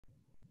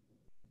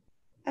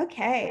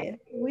Okay,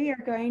 we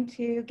are going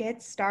to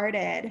get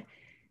started.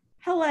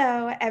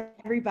 Hello,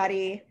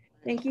 everybody.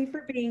 Thank you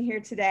for being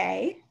here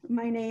today.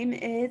 My name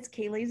is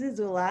Kaylee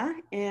Zazula,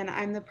 and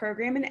I'm the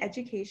Program and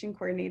Education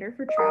Coordinator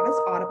for Travis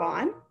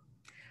Audubon.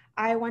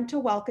 I want to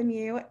welcome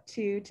you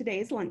to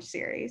today's lunch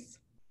series.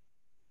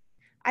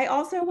 I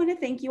also want to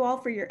thank you all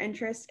for your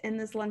interest in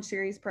this lunch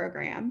series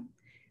program.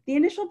 The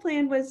initial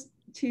plan was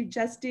to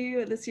just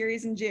do the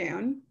series in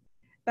June,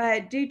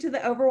 but due to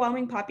the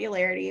overwhelming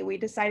popularity, we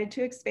decided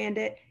to expand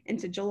it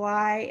into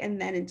July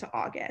and then into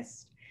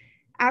August.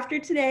 After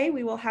today,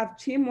 we will have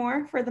 2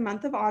 more for the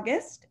month of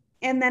August,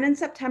 and then in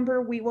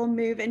September, we will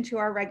move into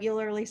our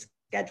regularly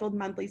scheduled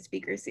monthly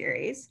speaker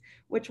series,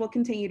 which will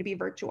continue to be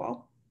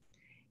virtual.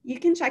 You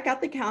can check out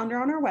the calendar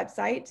on our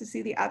website to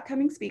see the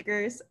upcoming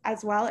speakers,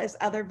 as well as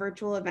other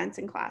virtual events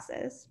and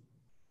classes.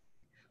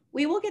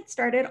 We will get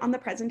started on the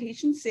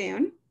presentation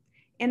soon,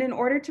 and in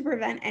order to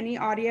prevent any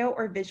audio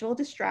or visual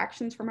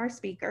distractions from our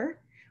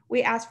speaker,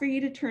 we ask for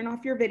you to turn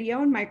off your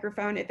video and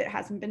microphone if it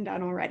hasn't been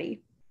done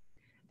already.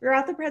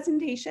 Throughout the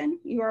presentation,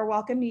 you are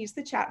welcome to use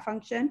the chat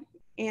function,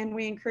 and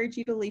we encourage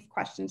you to leave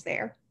questions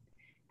there.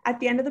 At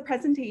the end of the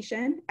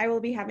presentation, I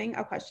will be having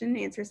a question and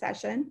answer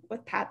session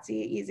with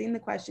Patsy using the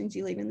questions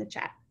you leave in the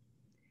chat.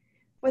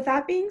 With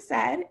that being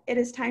said, it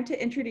is time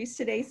to introduce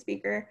today's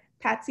speaker,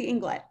 Patsy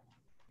Inglet.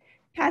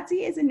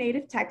 Patsy is a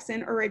native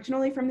Texan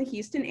originally from the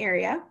Houston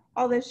area,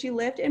 although she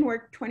lived and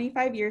worked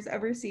 25 years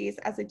overseas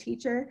as a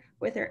teacher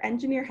with her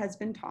engineer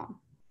husband, Tom.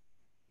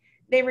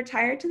 They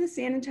retired to the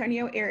San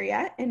Antonio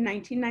area in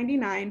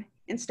 1999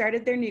 and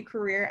started their new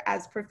career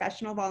as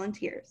professional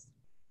volunteers.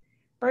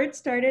 Birds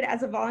started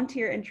as a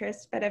volunteer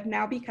interest, but have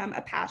now become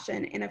a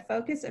passion and a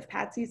focus of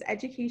Patsy's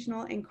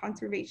educational and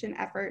conservation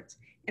efforts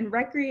and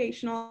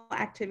recreational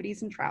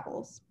activities and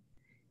travels.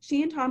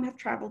 She and Tom have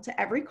traveled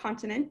to every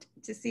continent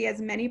to see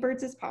as many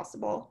birds as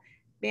possible,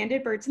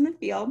 banded birds in the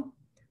field,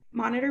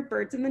 monitored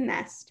birds in the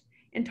nest,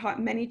 and taught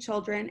many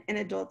children and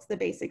adults the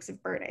basics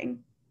of birding.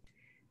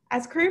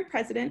 As current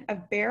president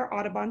of Bear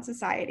Audubon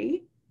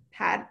Society,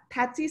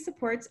 Patsy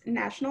supports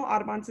National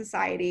Audubon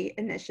Society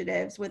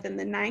initiatives within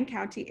the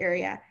 9-county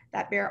area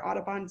that Bear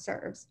Audubon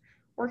serves,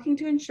 working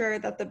to ensure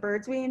that the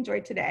birds we enjoy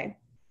today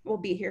will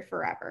be here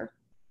forever.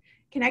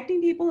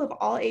 Connecting people of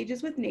all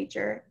ages with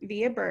nature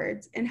via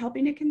birds and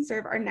helping to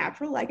conserve our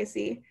natural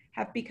legacy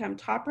have become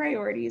top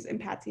priorities in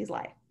Patsy's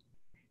life.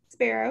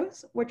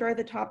 Sparrows, which are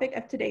the topic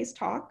of today's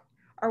talk,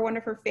 are one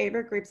of her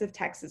favorite groups of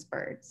Texas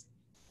birds.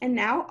 And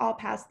now I'll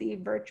pass the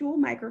virtual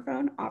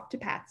microphone off to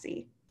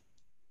Patsy.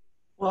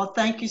 Well,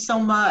 thank you so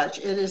much.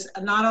 It is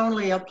not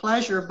only a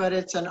pleasure, but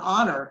it's an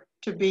honor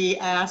to be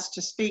asked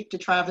to speak to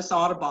Travis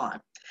Audubon,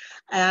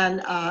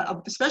 and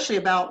especially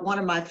about one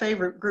of my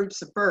favorite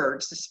groups of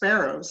birds, the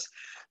sparrows,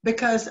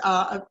 because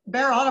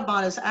Bear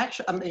Audubon is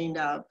actually,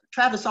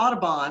 Travis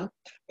Audubon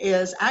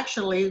is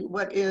actually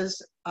what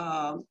is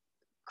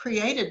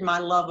created my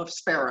love of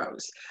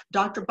sparrows.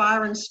 Dr.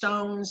 Byron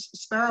Stone's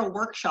sparrow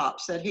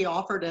workshops that he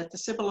offered at the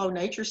Cibolo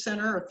Nature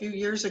Center a few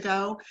years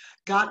ago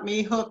got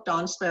me hooked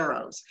on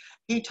sparrows.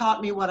 He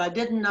taught me what I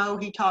didn't know.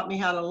 He taught me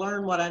how to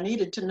learn what I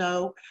needed to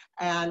know.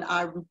 And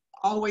I'll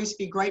always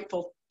be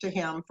grateful to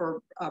him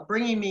for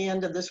bringing me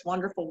into this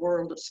wonderful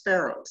world of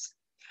sparrows.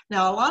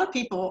 Now, a lot of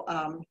people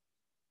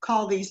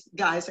call these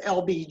guys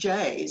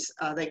LBJs.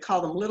 They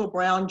call them little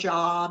brown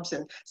jobs,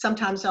 and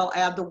sometimes they'll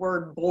add the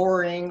word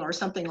boring or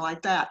something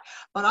like that.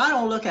 But I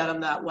don't look at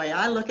them that way.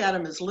 I look at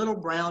them as little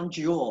brown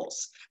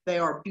jewels. They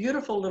are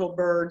beautiful little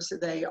birds.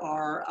 They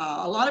are,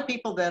 a lot of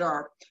people that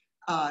are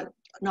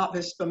not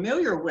as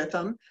familiar with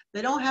them,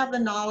 they don't have the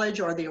knowledge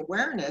or the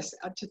awareness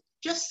to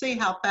just see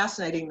how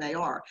fascinating they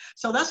are.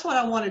 So that's what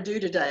I want to do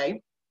today.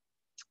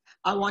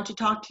 I want to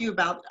talk to you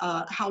about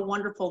how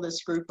wonderful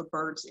this group of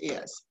birds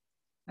is.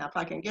 Now, if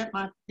I can get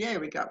there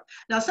we go.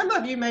 Now, some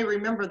of you may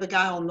remember the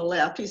guy on the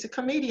left. He's a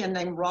comedian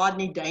named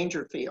Rodney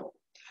Dangerfield.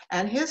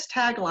 And his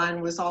tagline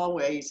was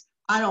always,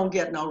 "I don't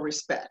get no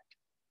respect."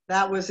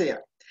 That was it.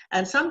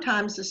 And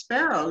sometimes the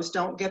sparrows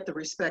don't get the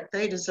respect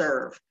they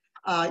deserve.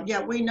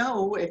 Yet we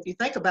know, if you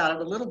think about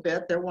it a little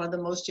bit, they're one of the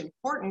most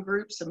important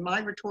groups of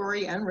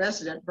migratory and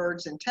resident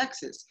birds in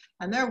Texas.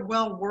 And they're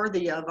well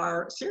worthy of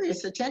our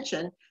serious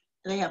attention.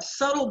 They have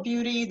subtle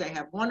beauty, they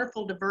have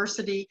wonderful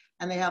diversity,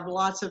 and they have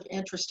lots of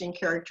interesting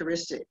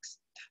characteristics.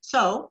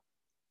 So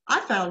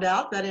I found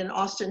out that in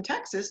Austin,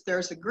 Texas,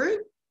 there's a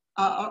group,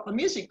 a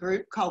music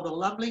group called the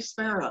Lovely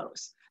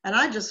Sparrows. And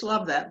I just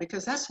love that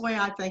because that's the way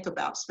I think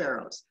about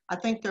sparrows. I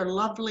think they're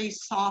lovely,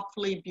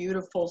 softly,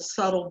 beautiful,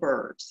 subtle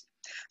birds.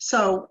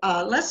 So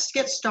let's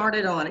get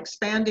started on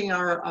expanding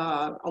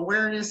our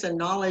awareness and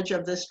knowledge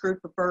of this group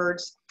of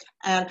birds.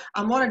 And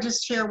I want to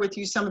just share with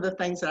you some of the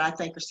things that I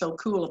think are so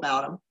cool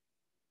about them.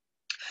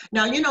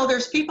 Now, you know,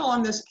 there's people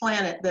on this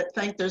planet that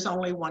think there's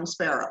only one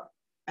sparrow,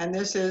 and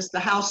this is the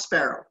house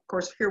sparrow. Of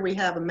course, here we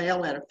have a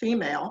male and a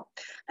female.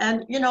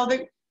 And, you know,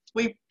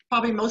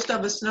 most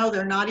of us know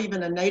they're not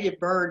even a native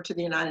bird to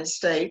the United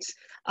States.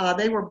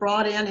 They were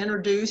brought in,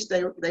 introduced.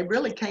 They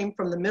really came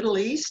from the Middle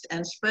East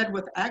and spread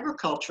with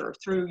agriculture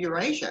through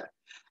Eurasia.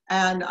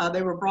 And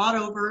they were brought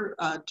over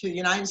to the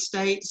United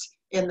States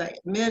in the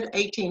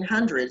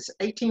mid-1800s,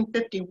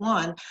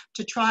 1851,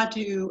 to try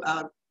to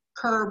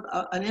curb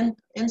an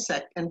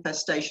insect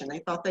infestation. They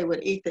thought they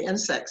would eat the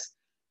insects.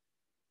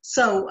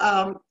 So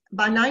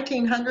by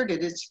 1900,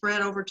 it had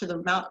spread over to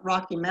the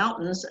Rocky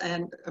Mountains,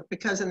 and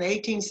because in the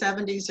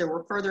 1870s, there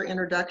were further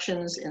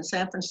introductions in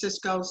San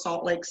Francisco,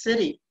 Salt Lake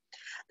City.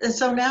 And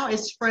so now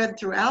it's spread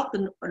throughout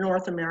the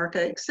North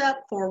America,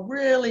 except for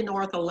really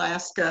North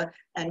Alaska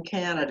and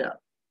Canada.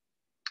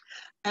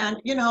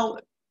 And, you know,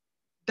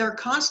 their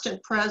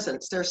constant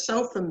presence, they're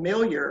so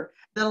familiar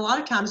that a lot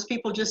of times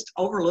people just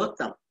overlook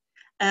them.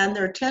 And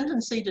their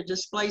tendency to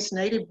displace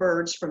native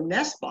birds from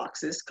nest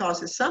boxes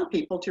causes some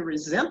people to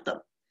resent them.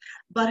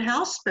 But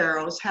house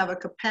sparrows have a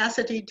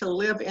capacity to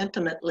live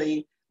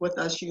intimately with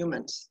us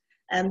humans.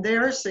 And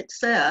their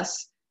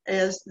success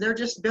is they're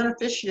just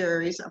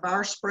beneficiaries of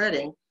our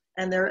spreading,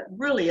 and they're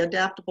really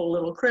adaptable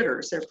little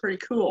critters. They're pretty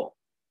cool.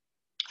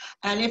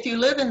 And if you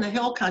live in the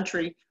hill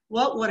country,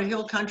 what would a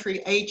hill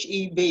country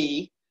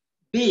HEB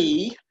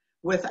be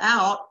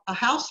without a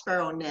house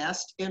sparrow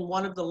nest in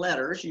one of the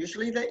letters,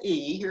 usually the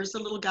E? Here's the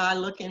little guy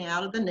looking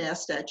out of the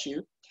nest at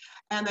you.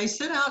 And they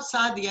sit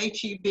outside the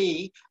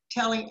HEB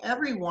telling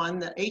everyone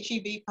that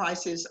HEB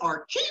prices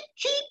are cheap,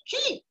 cheap,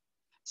 cheap.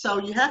 So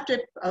you have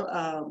to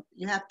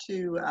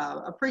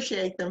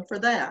appreciate them for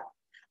that.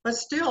 But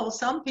still,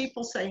 some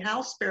people say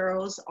house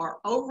sparrows are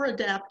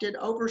over-adapted,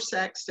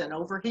 oversexed, and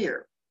over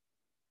here.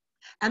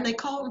 And they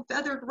call them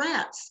feathered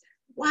rats.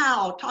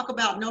 Wow, talk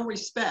about no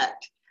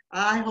respect.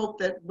 I hope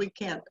that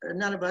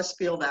none of us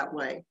feel that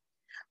way.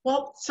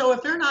 Well, so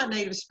if they're not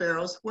native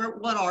sparrows,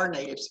 what are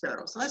native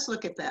sparrows? Let's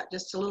look at that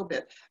just a little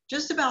bit.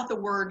 Just about the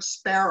word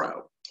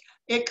sparrow.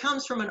 It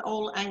comes from an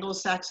old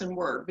Anglo-Saxon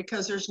word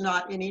because there's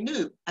not any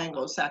new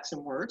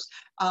Anglo-Saxon words.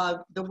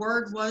 The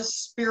word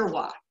was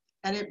spirwa,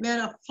 and it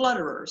meant a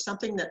flutterer,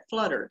 something that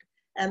fluttered.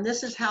 And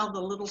this is how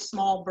the little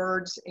small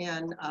birds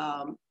in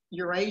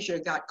Eurasia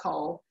got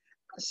called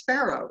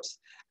sparrows.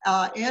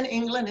 In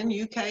England,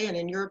 in UK, and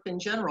in Europe in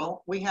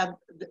general,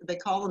 they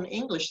call them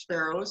English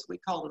sparrows, we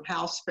call them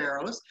house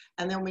sparrows,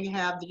 and then we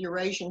have the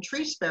Eurasian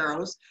tree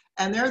sparrows,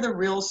 and they're the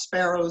real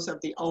sparrows of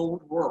the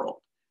old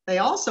world. They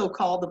also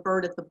call the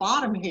bird at the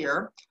bottom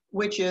here,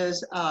 which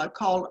is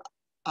called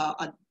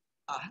a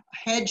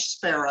hedge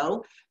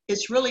sparrow.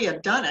 It's really a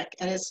dunnock,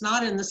 and it's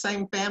not in the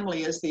same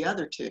family as the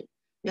other two.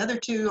 The other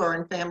two are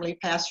in family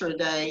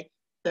Passeridae,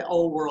 the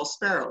old world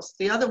sparrows.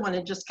 The other one,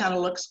 it just kind of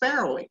looks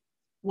sparrowy.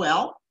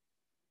 Well,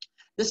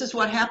 this is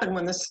what happened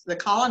when the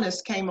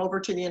colonists came over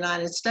to the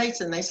United States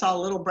and they saw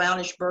little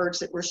brownish birds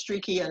that were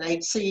streaky and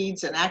ate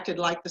seeds and acted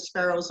like the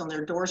sparrows on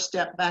their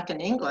doorstep back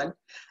in England,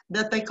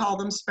 that they called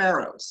them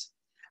sparrows.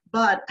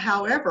 But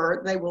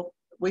however,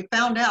 we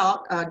found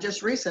out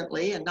just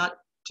recently and not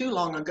too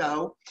long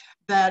ago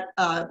that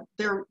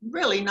they're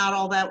really not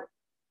all that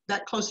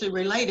closely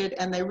related,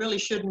 and they really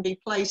shouldn't be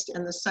placed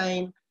in the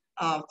same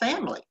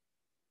family.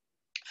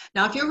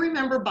 Now, if you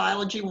remember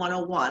Biology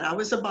 101, I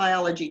was a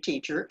biology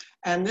teacher,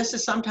 and this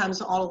is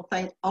sometimes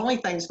only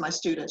things my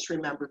students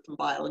remembered from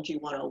Biology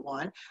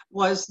 101,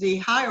 was the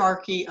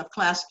hierarchy of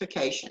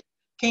classification: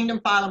 kingdom,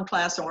 phylum,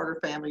 class, order,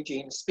 family,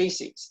 genus,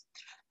 species.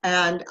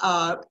 And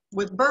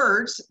with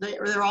birds,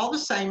 they're all the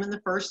same in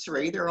the first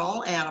three. They're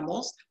all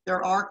animals.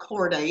 There are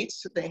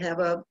chordates. They have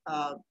of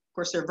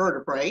course, they're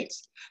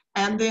vertebrates.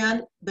 And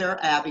then they're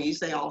aves.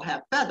 They all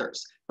have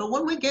feathers. But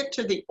when we get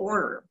to the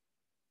order,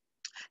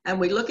 and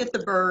we look at the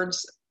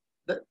birds,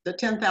 the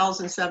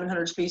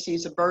 10,700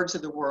 species of birds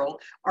of the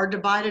world are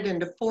divided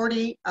into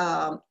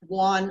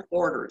 41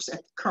 orders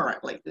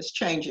currently. This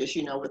changes,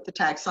 you know, with the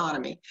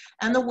taxonomy.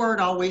 And the word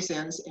always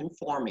ends in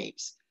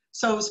formes.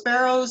 So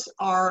sparrows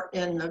are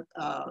in the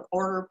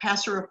order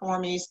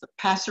Passeriformes, the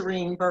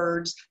passerine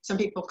birds. Some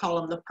people call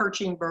them the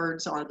perching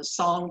birds or the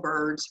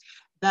songbirds.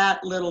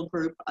 That little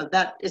group,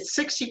 it's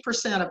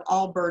 60% of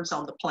all birds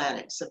on the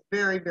planet. It's a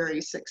very,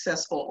 very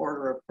successful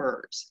order of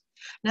birds.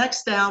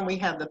 Next down, we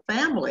have the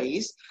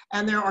families,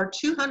 and there are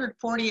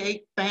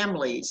 248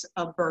 families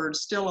of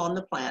birds still on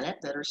the planet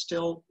that are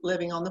still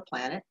living on the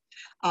planet.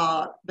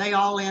 They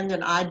all end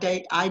in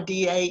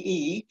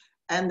IDAE,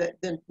 and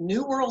the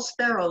New World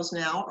sparrows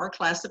now are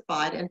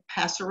classified in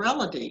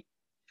Passerellidae.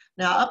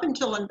 Now, up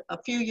until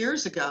a few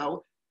years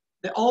ago,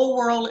 the Old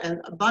World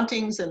and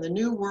buntings and the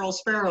New World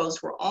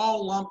sparrows were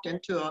all lumped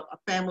into a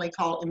family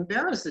called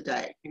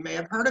Emberizidae. You may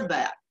have heard of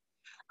that.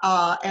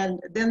 And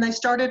then they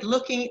started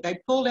looking, they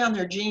pulled down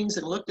their genes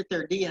and looked at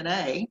their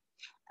DNA,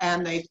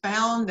 and they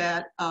found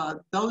that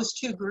those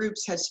two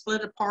groups had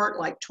split apart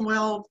like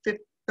 12,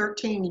 15,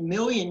 13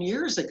 million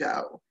years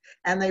ago,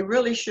 and they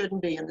really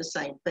shouldn't be in the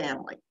same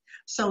family.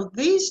 So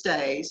these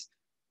days,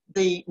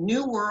 the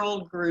New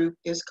World group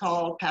is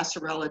called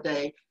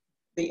Passerellidae.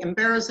 The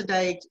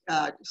Emberizidae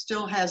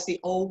still has the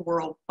Old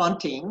World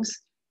buntings,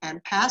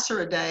 and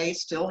Passeridae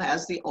still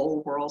has the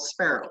Old World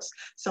sparrows.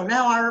 So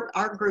now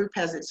our group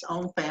has its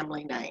own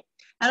family name.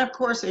 And of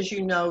course, as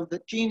you know,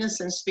 the genus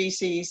and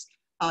species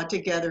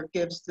together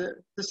gives the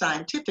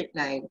scientific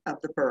name of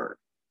the bird.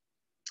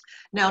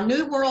 Now,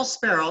 New World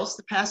sparrows,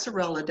 the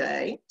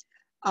Passarellidae,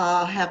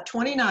 have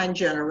 29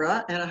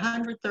 genera and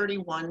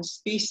 131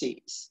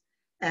 species.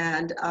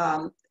 And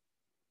a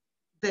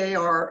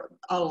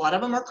lot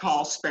of them are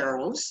called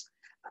sparrows,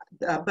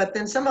 but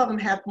then some of them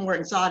have more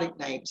exotic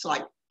names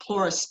like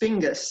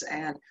Chlorospingus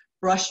and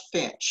brush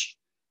finch.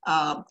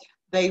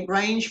 They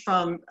range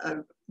from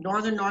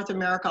northern North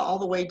America all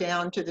the way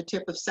down to the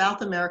tip of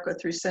South America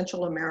through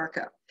Central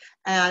America.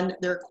 And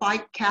they're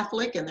quite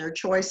Catholic in their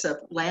choice of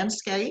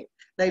landscape.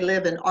 They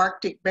live in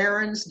Arctic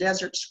barrens,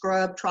 desert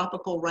scrub,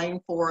 tropical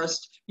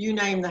rainforest. You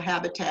name the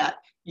habitat,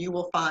 you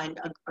will find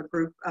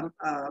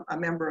a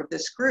member of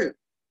this group.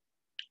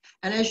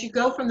 And as you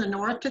go from the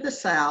north to the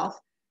south,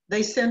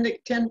 they tend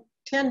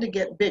to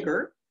get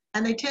bigger,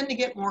 and they tend to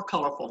get more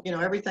colorful. You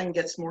know, everything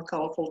gets more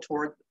colorful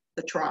toward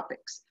the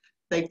tropics.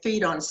 They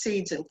feed on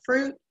seeds and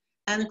fruit,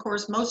 and of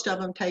course, most of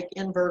them take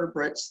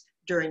invertebrates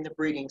during the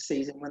breeding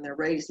season when they're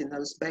raising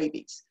those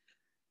babies.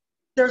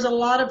 There's a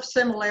lot of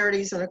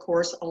similarities and of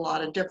course, a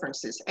lot of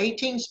differences.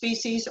 18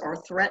 species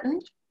are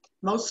threatened,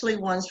 mostly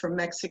ones from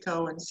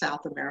Mexico and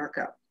South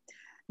America.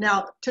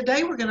 Now,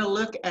 today we're going to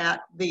look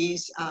at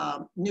these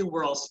New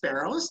World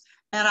sparrows,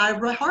 and I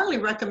heartily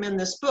recommend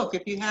this book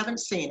if you haven't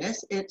seen it.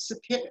 It's a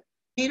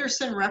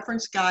Peterson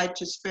Reference Guide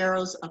to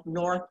Sparrows of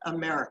North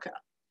America,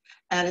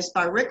 and it's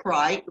by Rick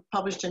Wright,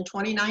 published in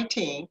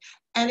 2019,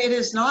 and it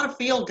is not a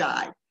field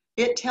guide.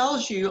 It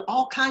tells you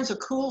all kinds of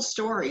cool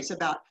stories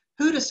about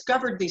who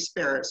discovered these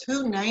sparrows,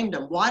 who named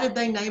them, why did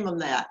they name them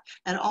that,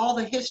 and all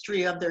the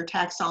history of their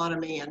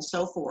taxonomy and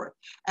so forth.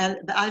 And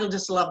I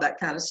just love that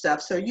kind of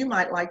stuff. So you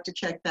might like to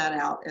check that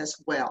out as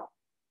well.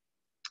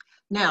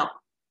 Now,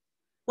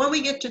 when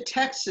we get to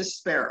Texas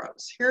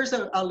sparrows, here's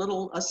a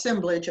little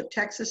assemblage of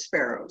Texas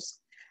sparrows.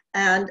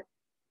 And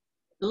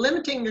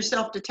limiting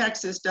yourself to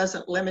Texas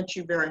doesn't limit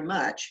you very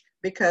much,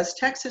 because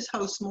Texas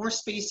hosts more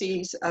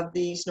species of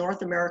these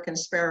North American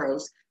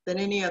sparrows than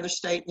any other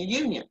state in the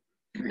Union.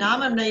 Now,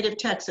 I'm a native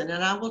Texan,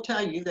 and I will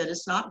tell you that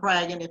it's not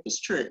bragging if it's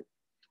true,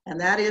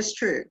 and that is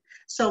true.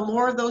 So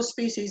more of those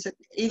species,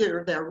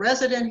 either they're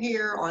resident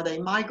here or they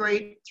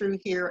migrate through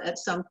here at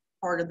some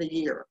part of the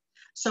year.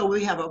 So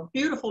we have a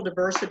beautiful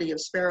diversity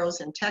of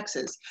sparrows in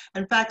Texas.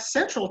 In fact,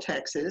 Central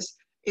Texas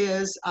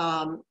is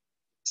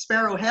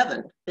sparrow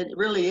heaven. It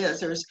really is.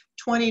 There's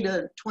 20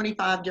 to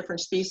 25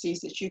 different species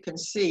that you can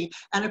see.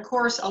 And of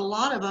course, a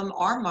lot of them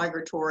are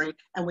migratory,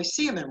 and we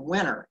see them in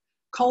winter.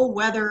 Cold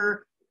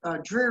weather,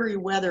 dreary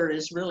weather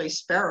is really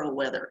sparrow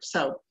weather.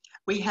 So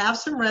we have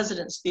some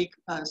resident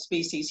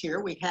species here.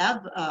 We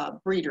have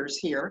breeders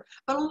here,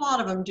 but a lot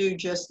of them do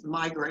just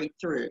migrate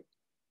through.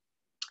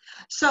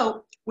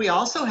 So we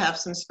also have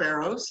some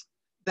sparrows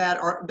that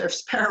they're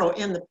sparrow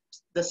in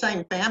the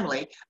same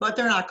family, but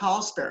they're not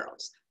called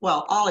sparrows.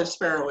 Well, olive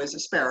sparrow is a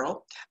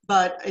sparrow,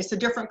 but it's a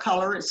different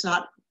color. It's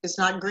not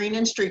green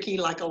and streaky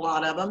like a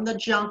lot of them. The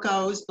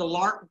juncos, the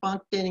lark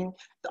bunting,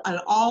 and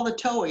all the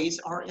towhees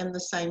are in the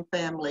same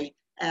family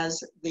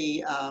as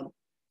the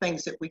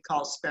things that we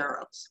call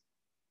sparrows.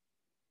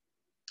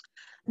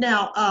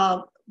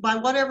 Now, by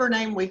whatever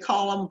name we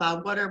call them, by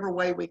whatever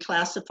way we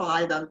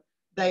classify them,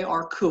 they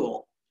are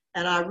cool.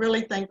 And I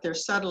really think they're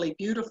subtly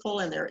beautiful,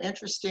 and they're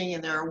interesting,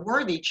 and they're a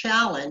worthy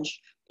challenge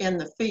in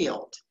the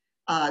field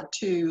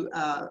to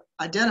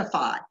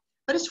identify,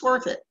 but it's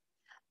worth it.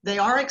 They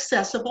are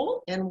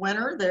accessible in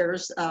winter.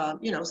 There's,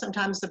 you know,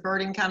 sometimes the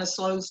birding kind of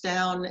slows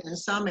down in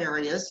some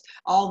areas.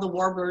 All the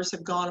warblers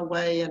have gone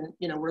away, and,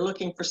 you know, we're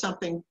looking for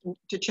something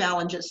to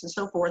challenge us and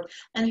so forth.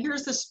 And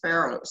here's the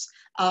sparrows.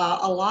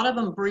 A lot of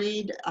them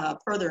breed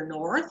further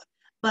north,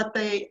 but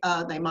they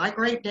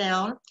migrate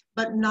down,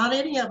 but not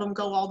any of them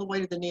go all the way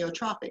to the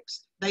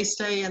neotropics. They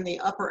stay in the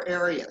upper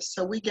areas,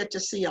 so we get to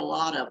see a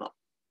lot of them.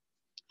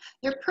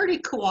 They're pretty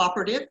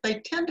cooperative. They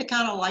tend to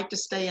kind of like to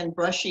stay in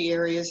brushy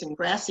areas and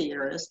grassy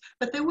areas,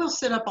 but they will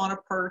sit up on a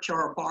perch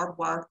or a barbed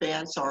wire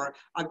fence or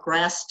a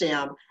grass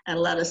stem and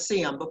let us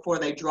see them before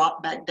they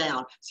drop back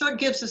down. So it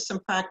gives us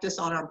some practice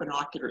on our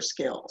binocular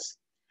skills.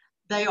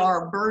 They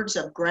are birds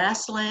of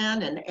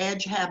grassland and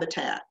edge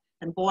habitat.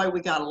 And boy,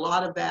 we got a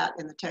lot of that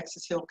in the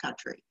Texas Hill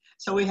Country.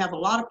 So we have a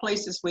lot of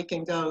places we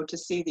can go to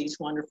see these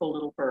wonderful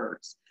little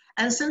birds.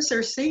 And since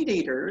they're seed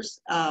eaters,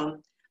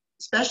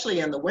 especially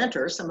in the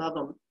winter, some of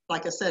them,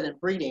 like I said, in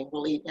breeding,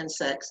 will eat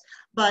insects.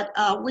 But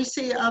we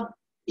see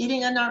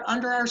eating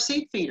under our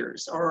seed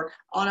feeders or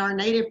on our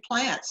native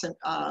plants and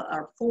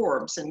our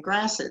forbs and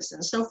grasses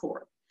and so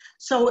forth.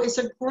 So it's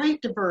a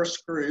great diverse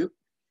group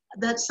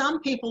that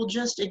some people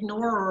just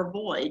ignore or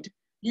avoid,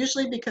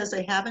 usually because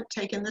they haven't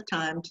taken the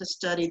time to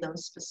study them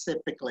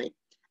specifically.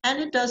 And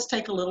it does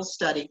take a little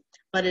study,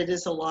 but it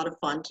is a lot of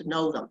fun to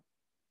know them.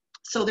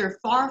 So they're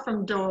far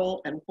from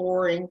dull and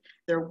boring.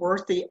 They're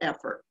worth the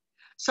effort.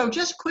 So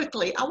just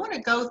quickly, I want to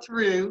go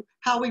through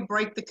how we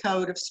break the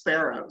code of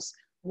sparrows.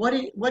 What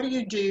do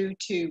you do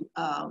to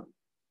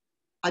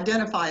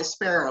identify a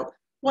sparrow?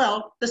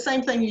 Well, the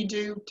same thing you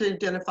do to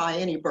identify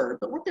any bird,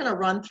 but we're going to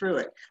run through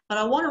it. But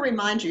I want to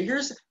remind you,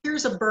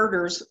 here's a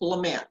birder's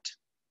lament.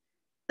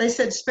 They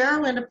said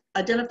sparrow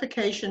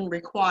identification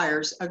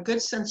requires a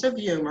good sense of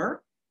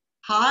humor,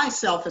 high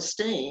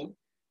self-esteem,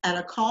 and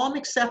a calm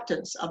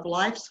acceptance of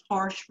life's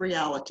harsh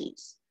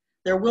realities.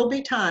 There will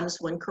be times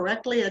when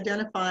correctly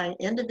identifying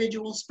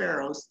individual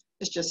sparrows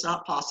is just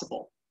not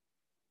possible.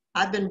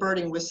 I've been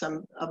birding with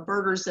some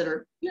birders that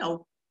are,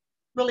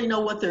 really know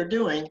what they're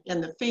doing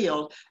in the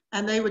field,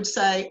 and they would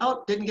say,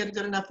 oh, didn't get a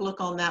good enough look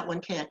on that one,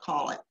 can't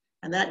call it.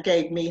 And that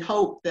gave me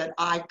hope that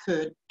I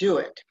could do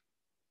it.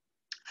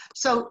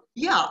 So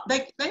yeah,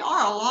 they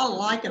are a lot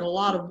alike in a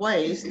lot of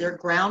ways. They're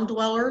ground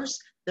dwellers.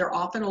 They're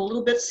often a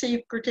little bit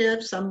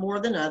secretive, some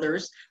more than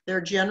others. They're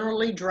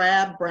generally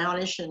drab,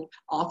 brownish, and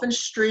often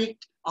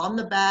streaked on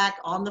the back,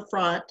 on the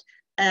front,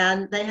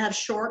 and they have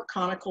short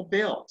conical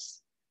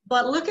bills.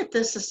 But look at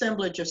this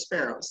assemblage of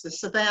sparrows, the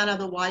Savannah,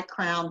 the white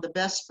crown, the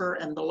vesper,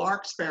 and the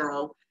lark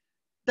sparrow.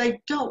 They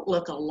don't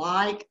look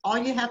alike. All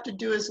you have to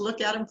do is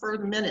look at them for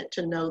a minute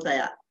to know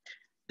that.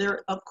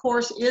 There, of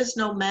course, is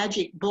no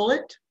magic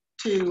bullet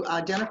to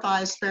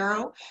identify a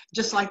sparrow,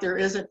 just like there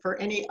isn't for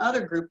any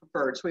other group of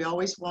birds. We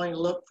always want to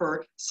look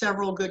for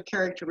several good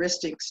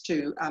characteristics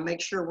to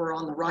make sure we're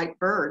on the right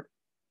bird.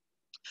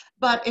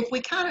 But if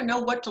we kind of know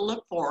what to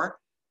look for,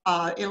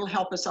 it'll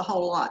help us a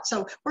whole lot.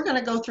 So we're going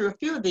to go through a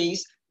few of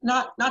these,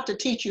 not to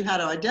teach you how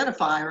to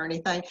identify or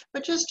anything,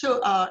 but just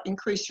to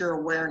increase your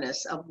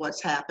awareness of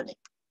what's happening.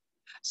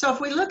 So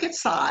if we look at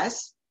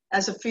size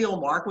as a field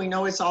mark, we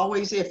know it's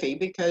always iffy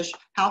because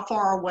how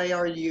far away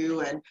are you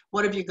and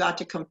what have you got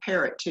to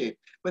compare it to?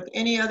 With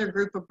any other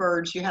group of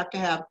birds, you have to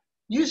have,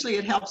 usually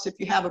it helps if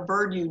you have a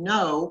bird you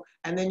know,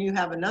 and then you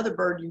have another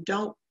bird you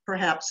don't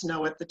perhaps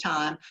know at the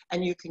time,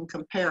 and you can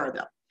compare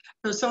them.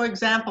 So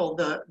example,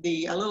 the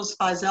little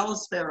Spizella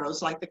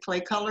sparrows, like the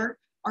clay color,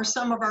 are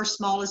some of our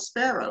smallest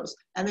sparrows.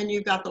 And then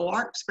you've got the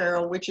lark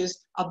sparrow, which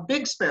is a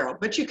big sparrow,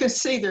 but you can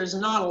see there's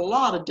not a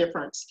lot of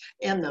difference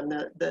in them,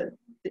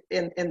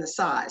 in the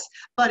size.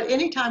 But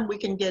anytime we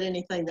can get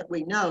anything that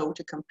we know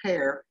to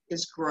compare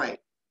is great.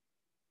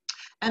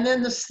 And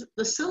then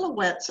the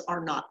silhouettes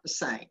are not the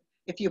same.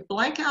 If you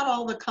blank out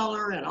all the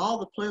color and all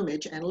the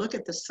plumage and look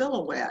at the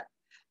silhouette,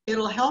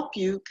 it'll help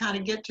you kind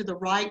of get to the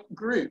right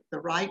group,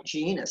 the right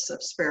genus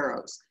of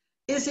sparrows.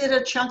 Is it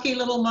a chunky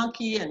little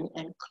monkey and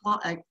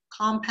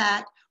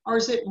compact, or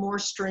is it more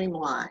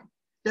streamlined?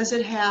 Does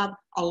it have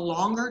a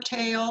longer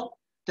tail?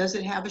 Does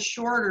it have a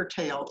shorter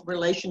tail in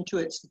relation to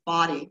its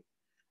body?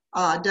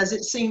 Does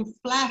it seem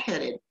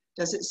flat-headed?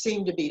 Does it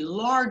seem to be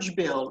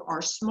large-billed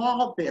or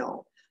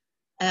small-billed?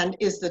 And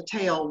is the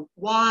tail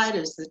wide?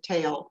 Is the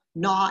tail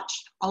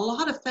notched? A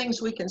lot of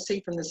things we can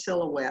see from the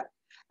silhouette.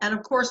 And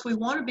of course, we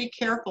want to be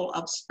careful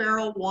of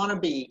sparrow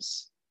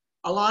wannabes.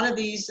 A lot of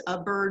these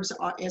birds,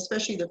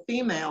 especially the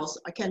females,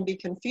 can be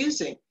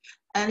confusing.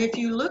 And if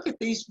you look at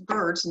these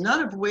birds,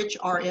 none of which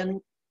are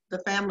in the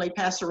family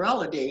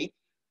Passarellidae,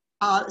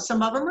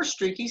 some of them are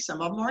streaky,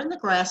 some of them are in the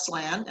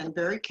grassland and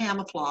very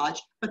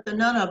camouflaged, but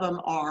none of them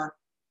are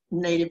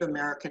Native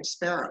American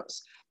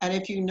sparrows. And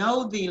if you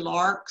know the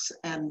larks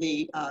and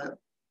the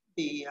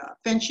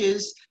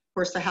finches, of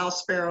course, the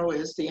house sparrow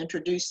is the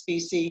introduced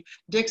species,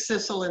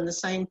 dickcissel in the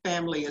same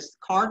family as the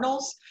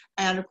cardinals,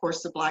 and of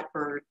course the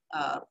blackbird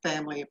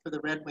family for the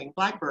red-winged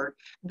blackbird,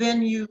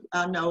 then you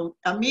know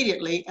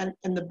immediately, and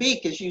the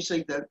beak is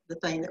usually the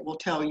thing that will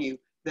tell you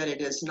that it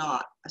is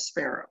not a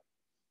sparrow.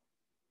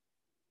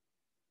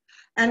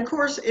 And of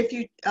course, if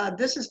you,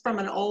 this is from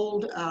an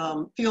old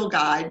field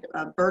guide,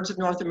 Birds of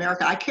North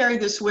America. I carry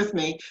this with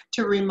me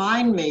to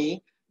remind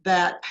me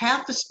that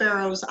half the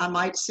sparrows I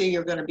might see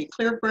are going to be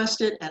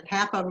clear-breasted and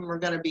half of them are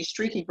going to be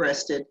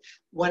streaky-breasted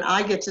when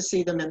I get to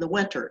see them in the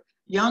winter.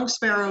 Young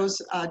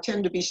sparrows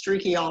tend to be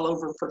streaky all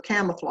over for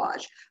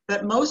camouflage,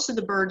 but most of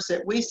the birds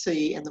that we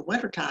see in the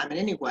wintertime, in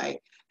any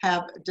way,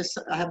 have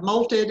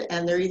molted,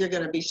 and they're either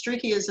going to be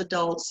streaky as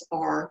adults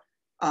or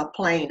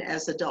plain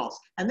as adults.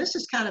 And this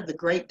is kind of the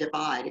great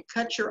divide. It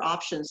cuts your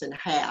options in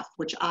half,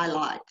 which I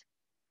like.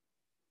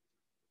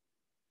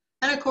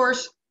 And of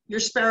course, your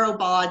sparrow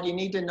bod, you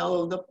need to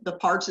know the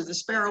parts of the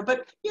sparrow,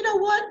 but you know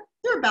what?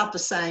 They're about the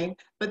same,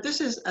 but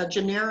this is a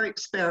generic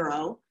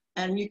sparrow,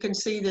 and you can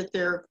see that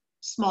they're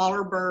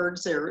smaller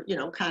birds. They're,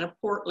 kind of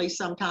portly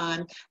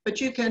sometimes, but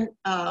you can,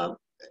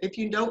 if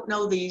you don't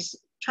know these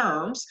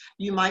terms,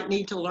 you might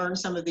need to learn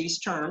some of these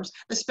terms,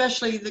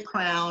 especially the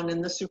crown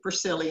and the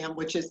supercilium,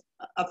 which is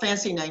a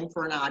fancy name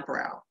for an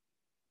eyebrow.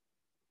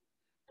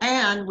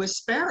 And with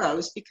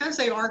sparrows, because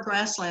they are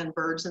grassland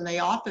birds and they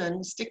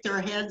often stick their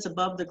heads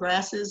above the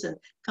grasses and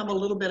come a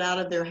little bit out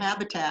of their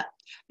habitat,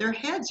 their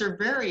heads are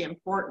very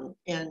important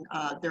in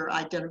their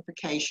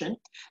identification.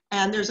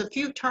 And there's a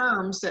few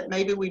terms that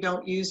maybe we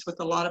don't use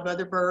with a lot of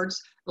other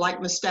birds, like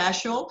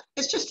mustachial.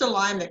 It's just a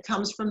line that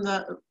comes from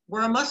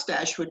where a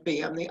mustache would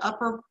be on the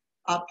upper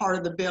part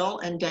of the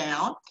bill and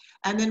down.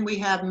 And then we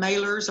have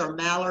malars or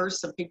malars,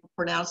 some people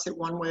pronounce it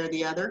one way or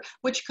the other,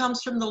 which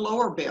comes from the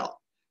lower bill.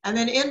 And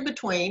then in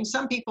between,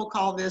 some people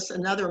call this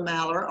another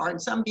malar,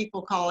 and some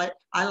people call it,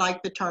 I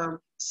like the term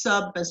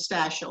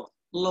submustachial,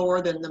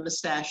 lower than the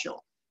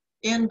mustachial,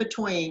 in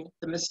between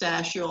the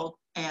mustachial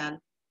and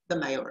the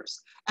malers.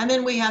 And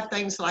then we have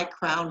things like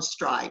crown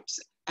stripes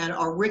and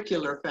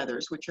auricular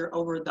feathers, which are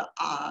over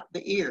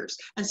the ears.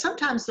 And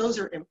sometimes those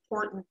are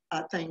important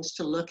things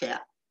to look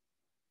at.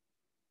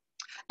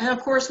 And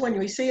of course, when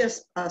we see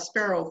a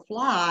sparrow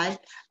fly,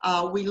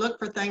 we look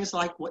for things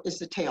like, what is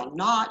the tail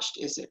notched?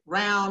 Is it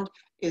round?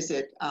 Is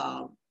it,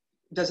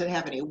 does it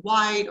have any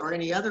white or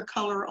any other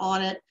color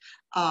on it?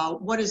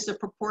 What is the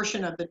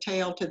proportion of the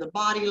tail to the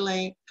body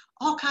length?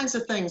 All kinds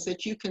of things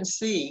that you can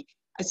see.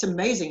 It's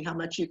amazing how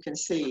much you can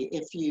see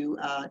if you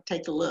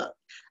take a look.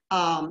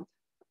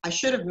 I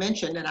should have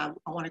mentioned, and I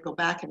want to go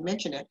back and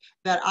mention it,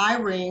 that eye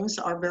rings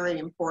are very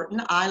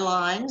important, eye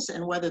lines,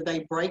 and whether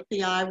they break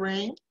the eye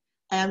ring,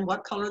 and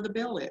what color the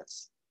bill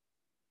is.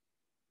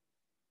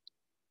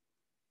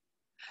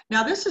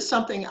 Now, this is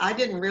something I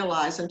didn't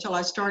realize until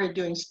I started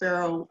doing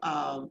sparrow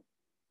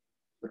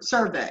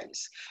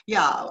surveys.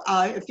 Yeah,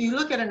 if you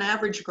look at an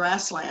average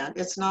grassland,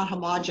 it's not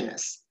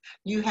homogeneous.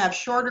 You have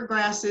shorter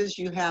grasses,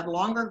 you have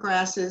longer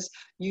grasses,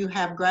 you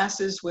have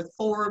grasses with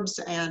forbs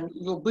and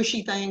little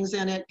bushy things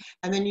in it,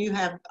 and then you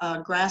have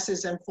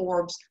grasses and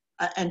forbs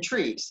and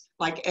trees,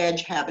 like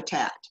edge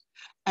habitat.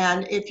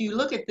 And if you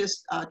look at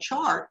this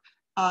chart,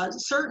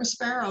 certain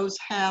sparrows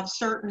have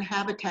certain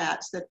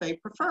habitats that they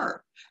prefer.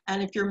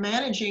 And if you're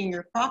managing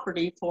your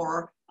property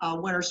for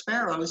winter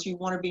sparrows, you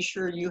want to be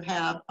sure you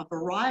have a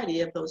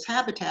variety of those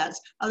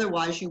habitats.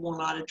 Otherwise, you will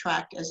not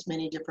attract as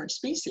many different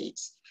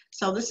species.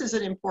 So this is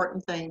an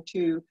important thing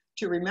to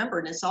remember,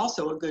 and it's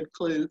also a good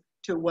clue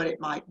to what it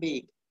might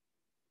be.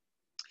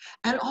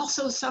 And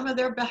also some of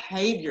their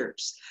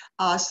behaviors.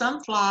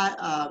 Some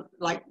fly,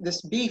 like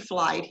this bee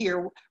flight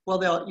here,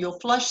 well, you'll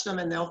flush them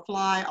and they'll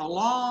fly a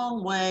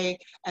long way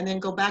and then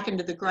go back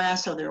into the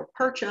grass, or they'll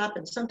perch up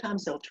and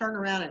sometimes they'll turn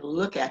around and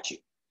look at you.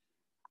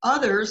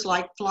 Others,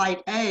 like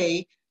flight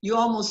A, you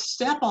almost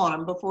step on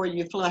them before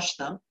you flush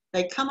them.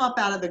 They come up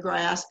out of the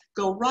grass,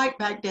 go right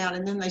back down,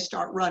 and then they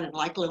start running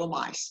like little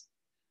mice.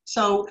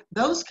 So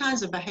those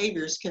kinds of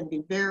behaviors can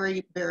be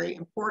very, very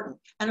important.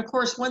 And of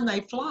course, when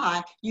they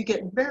fly, you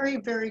get very,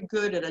 very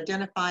good at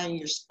identifying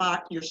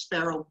your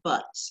sparrow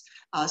butts.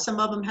 Some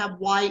of them have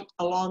white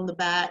along the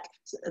back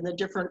and the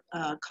different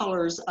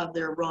colors of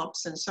their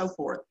rumps and so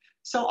forth.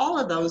 So all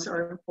of those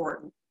are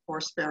important for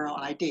sparrow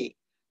ID.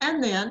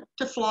 And then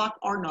to flock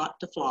or not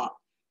to flock.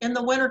 In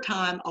the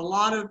wintertime, a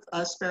lot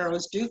of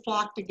sparrows do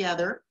flock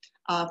together.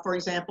 For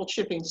example,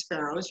 chipping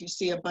sparrows, you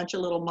see a bunch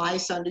of little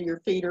mice under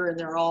your feeder and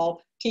they're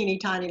all teeny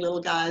tiny little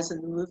guys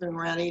and moving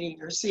around eating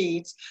your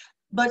seeds.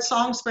 But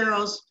song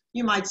sparrows,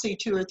 you might see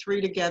 2 or 3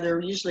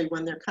 together, usually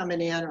when they're coming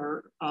in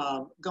or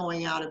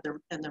going out of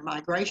their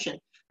migration,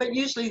 but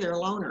usually they're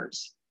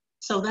loners.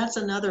 So that's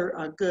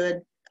another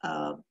good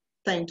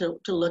thing to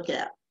look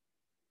at.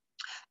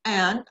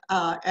 And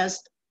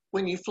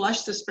when you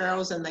flush the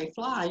sparrows and they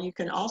fly, you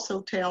can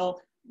also tell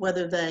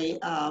whether they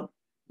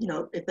you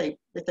know, if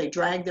they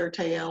drag their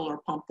tail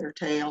or pump their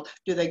tail.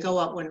 Do they go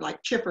up when,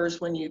 like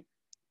chippers, when you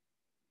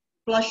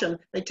flush them,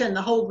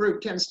 the whole group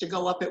tends to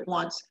go up at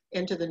once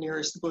into the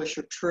nearest bush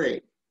or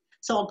tree.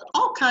 So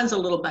all kinds of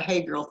little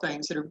behavioral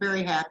things that are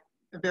very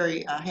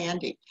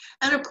handy.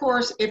 And of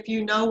course, if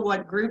you know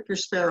what group your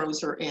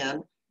sparrows are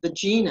in, the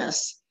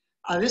genus,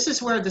 this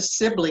is where the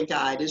Sibley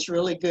guide is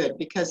really good,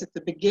 because at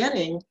the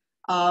beginning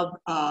of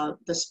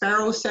the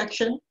sparrow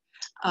section,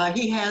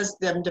 he has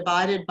them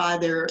divided by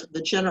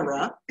the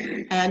genera,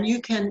 and you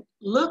can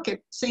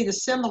see the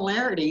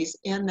similarities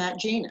in that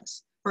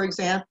genus. For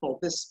example,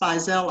 this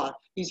Spizella,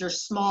 these are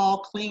small,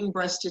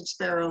 clean-breasted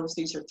sparrows.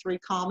 These are 3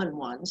 common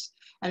ones.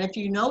 And if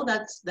you know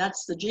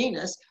that's the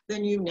genus,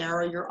 then you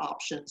narrow your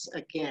options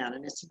again,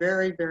 and it's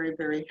very, very,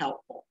 very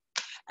helpful.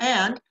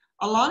 And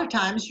a lot of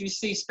times you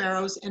see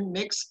sparrows in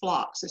mixed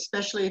flocks,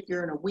 especially if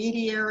you're in a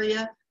weedy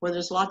area where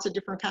there's lots of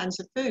different kinds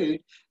of food,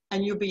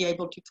 and you'll be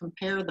able to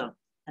compare them.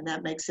 And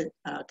that makes it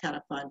kind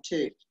of fun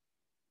too.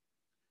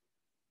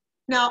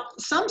 Now,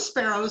 some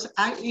sparrows,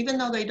 even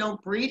though they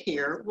don't breed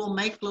here, will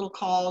make little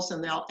calls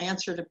and they'll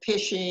answer to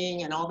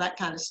pishing and all that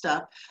kind of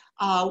stuff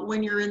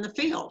when you're in the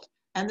field.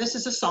 And this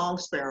is a song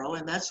sparrow,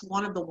 and that's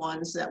one of the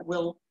ones that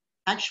will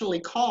actually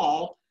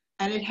call,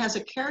 and it has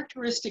a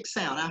characteristic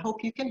sound. I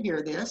hope you can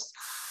hear this.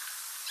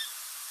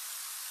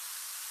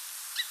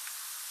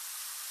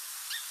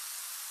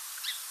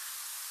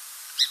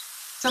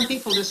 Some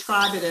people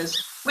describe it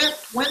as wimp,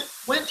 wimp,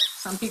 wimp.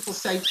 Some people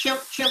say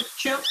chimp, chimp,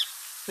 chimp.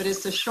 But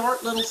it's a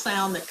short little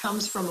sound that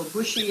comes from a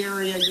bushy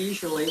area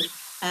usually,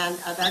 and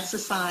that's a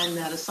sign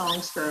that a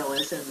song sparrow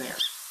is in there.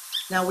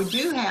 Now we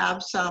do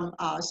have some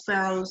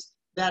sparrows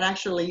that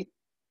actually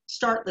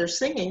start their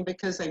singing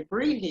because they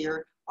breed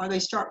here, or they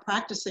start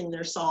practicing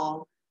their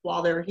song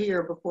while they're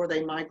here before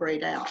they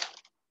migrate out.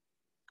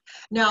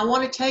 Now I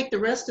want to take the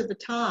rest of the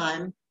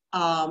time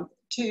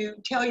to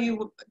tell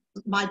you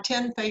my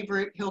 10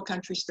 favorite hill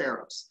country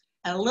sparrows,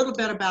 and a little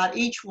bit about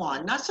each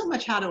one. Not so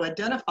much how to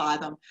identify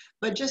them,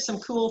 but just some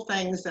cool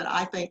things that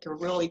I think are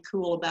really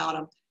cool about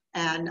them,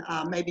 and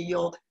maybe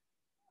you'll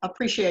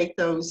appreciate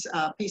those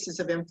pieces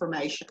of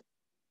information.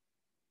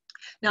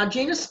 Now,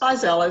 genus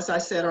Spizella, as I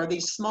said, are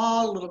these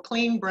small, little,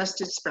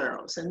 clean-breasted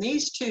sparrows. And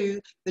these two,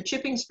 the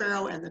chipping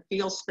sparrow and the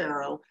field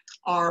sparrow,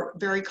 are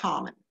very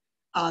common.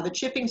 The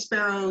chipping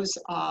sparrows,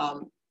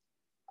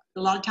 a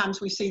lot of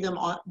times we see them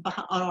on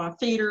our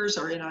feeders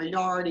or in our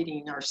yard,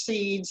 eating our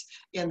seeds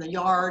in the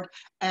yard.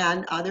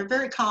 And they're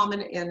very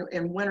common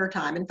in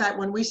wintertime. In fact,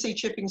 when we see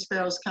chipping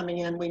sparrows coming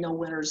in, we know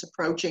winter's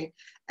approaching.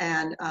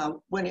 And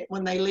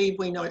when they leave,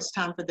 we know it's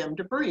time for them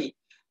to breed.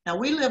 Now,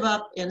 we live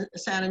up in the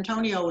San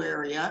Antonio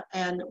area,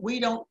 and we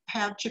don't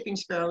have chipping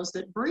sparrows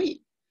that breed.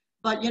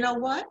 But you know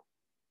what?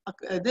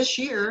 This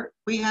year,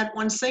 we had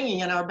one singing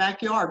in our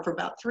backyard for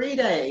about 3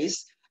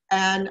 days.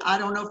 And I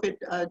don't know if it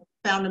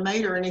found a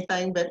mate or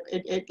anything, but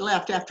it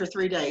left after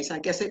 3 days. I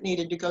guess it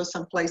needed to go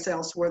someplace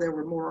else where there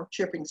were more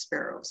chipping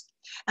sparrows.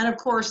 And of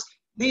course,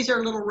 these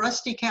are little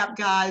rusty cap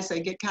guys.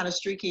 They get kind of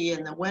streaky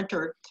in the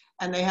winter,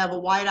 and they have a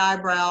white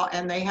eyebrow,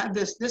 and they have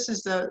this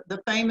is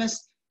the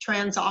famous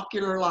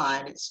transocular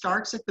line. It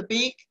starts at the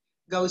beak,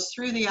 goes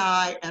through the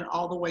eye, and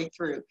all the way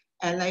through.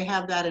 And they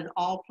have that in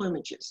all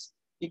plumages.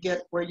 You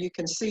get where you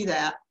can see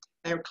that.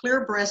 They're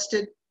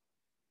clear-breasted,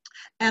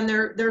 and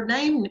their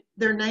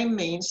name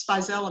means,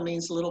 Spizella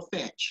means little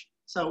finch.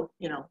 So,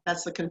 you know,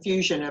 that's the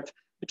confusion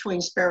between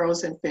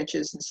sparrows and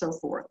finches and so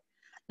forth.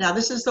 Now,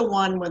 this is the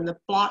one when the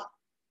flock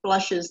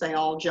flushes, they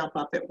all jump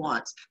up at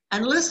once.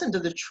 And listen to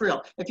the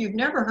trill. If you've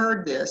never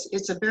heard this,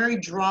 it's a very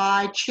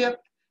dry chip,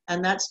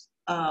 and that's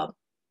a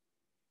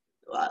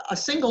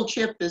single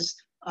chip is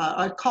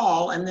a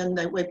call, and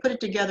then we put it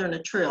together in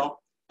a trill,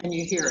 and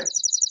you hear it.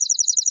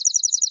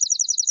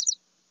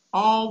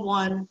 All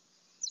one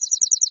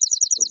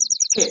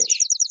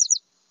pitch.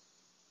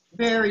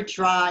 Very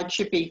dry,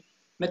 chippy,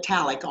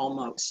 metallic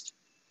almost.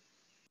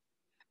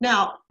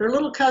 Now, their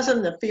little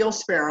cousin, the field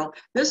sparrow,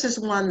 this is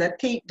one that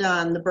Pete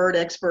Dunn, the bird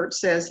expert,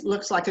 says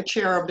looks like a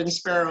cherub in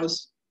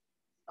sparrow's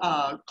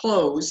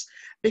clothes,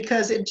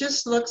 because it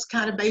just looks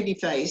kind of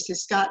baby-faced.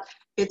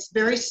 It's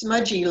very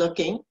smudgy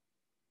looking,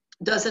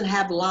 doesn't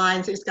have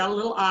lines. It's got a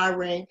little eye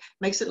ring,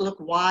 makes it look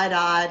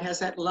wide-eyed, has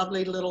that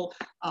lovely little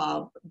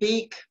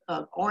beak,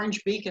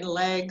 orange beak and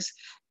legs.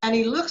 And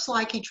he looks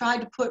like he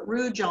tried to put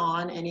rouge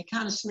on, and he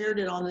kind of smeared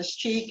it on his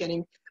cheek, and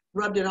he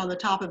rubbed it on the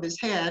top of his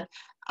head.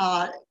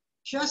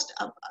 Just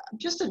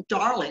a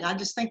darling. I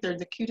just think they're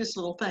the cutest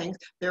little things.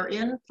 They're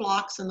in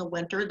flocks in the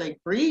winter. They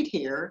breed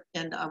here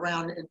and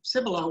around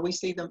Cibolo. We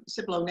see them,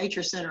 Cibolo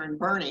Nature Center in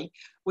Bernie.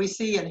 We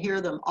see and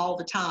hear them all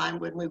the time.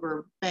 When we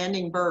were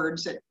banding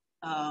birds at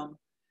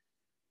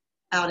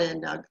out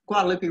in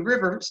Guadalupe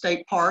River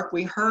State Park,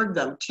 we heard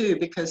them too,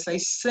 because they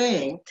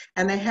sing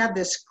and they have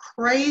this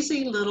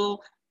crazy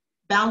little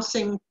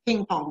bouncing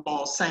ping pong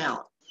ball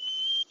sound.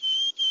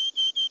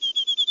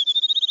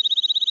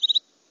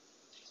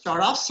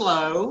 Start off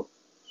slow.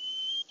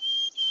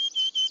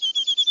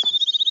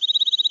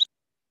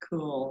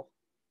 Cool.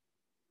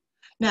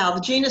 Now,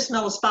 the genus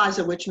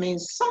Melospiza, which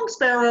means song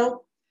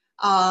sparrow.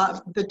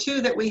 The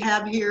two that we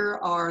have here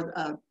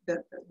are,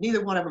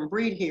 neither one of them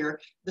breed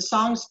here, the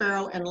song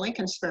sparrow and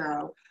Lincoln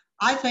sparrow.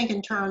 I think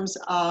in terms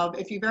of,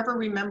 if you've ever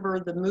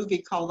remembered the movie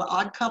called The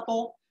Odd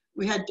Couple,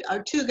 we had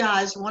two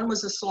guys, one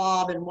was a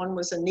Slav and one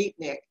was a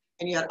Neatnik,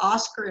 and you had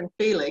Oscar and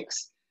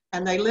Felix,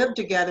 and they lived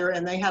together,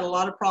 and they had a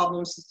lot of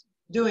problems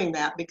doing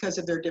that because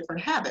of their different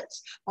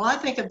habits. Well, I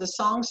think of the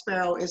song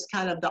sparrow as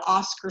kind of the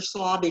Oscar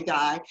Slobby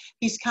guy.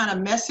 He's kind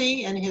of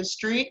messy in his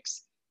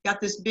streaks,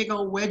 got this big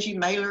old wedgie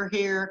mailer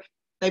here.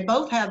 They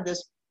both have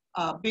this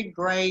big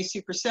gray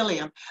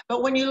supercilium.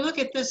 But when you look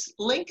at this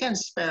Lincoln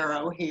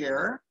sparrow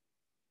here,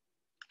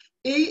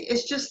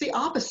 it's just the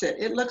opposite.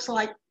 It looks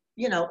like,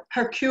 you know,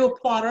 Hercule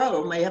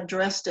Poirot may have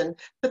dressed and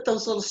put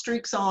those little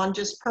streaks on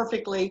just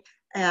perfectly.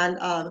 And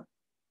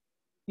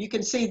you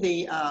can see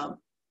the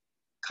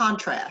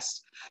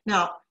contrast.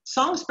 Now,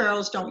 song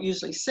sparrows don't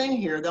usually sing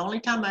here. The only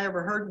time I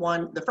ever heard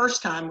one, the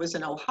first time, was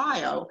in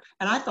Ohio,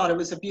 and I thought it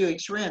was a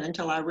Buick's wren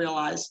until I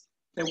realized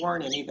there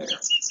weren't any there.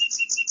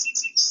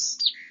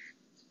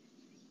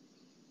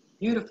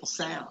 Beautiful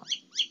sound.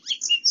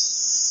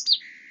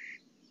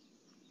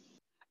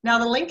 Now,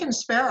 the Lincoln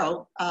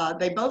sparrow,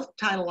 they both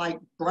kind of like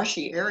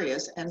brushy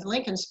areas, and the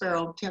Lincoln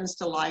sparrow tends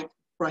to like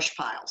brush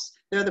piles.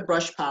 They're the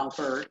brush pile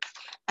bird.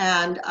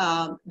 And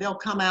they'll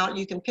come out,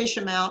 you can fish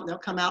them out, and they'll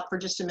come out for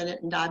just a minute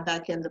and dive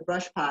back in the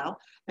brush pile.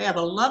 They have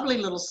a lovely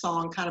little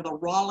song, kind of a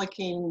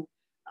rollicking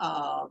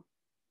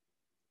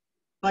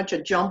bunch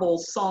of jumble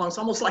songs,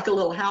 almost like a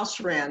little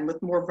house wren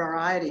with more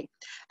variety.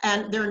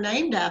 And they're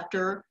named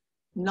after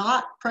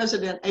not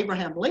President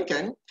Abraham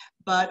Lincoln,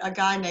 but a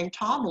guy named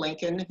Tom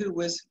Lincoln, who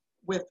was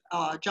with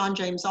John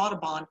James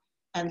Audubon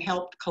and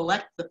helped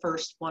collect the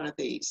first one of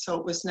these. So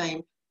it was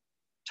named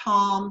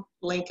Tom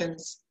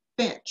Lincoln's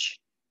finch.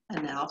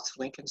 And now it's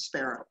Lincoln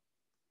sparrow.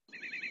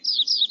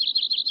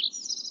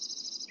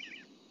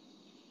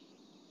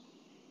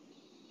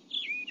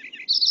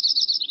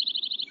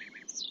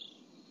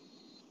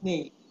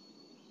 Neat.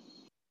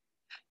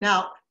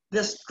 Now,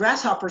 this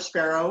grasshopper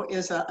sparrow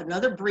is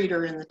another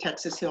breeder in the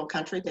Texas Hill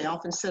Country. They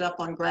often sit up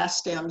on grass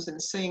stems and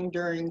sing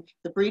during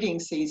the breeding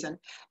season.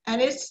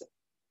 And it's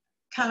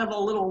kind of a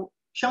little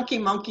chunky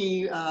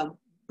monkey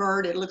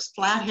bird. It looks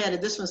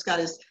flat-headed. This one's got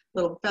his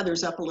little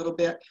feathers up a little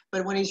bit,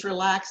 but when he's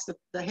relaxed,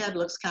 the head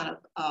looks kind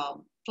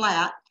of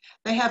flat.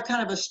 They have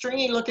kind of a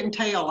stringy looking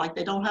tail, like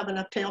they don't have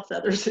enough tail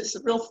feathers. It's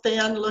real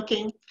thin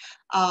looking.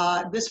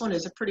 This one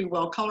is a pretty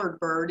well colored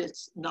bird.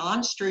 It's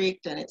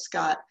non-streaked and it's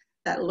got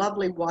that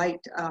lovely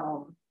white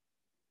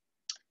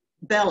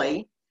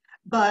belly,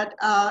 but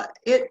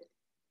it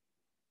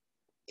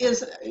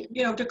is,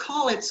 you know, to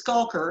call it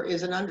skulker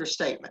is an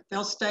understatement.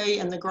 They'll stay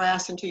in the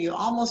grass until you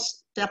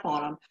almost step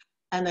on them,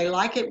 and they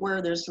like it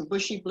where there's some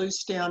bushy blue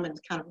stem and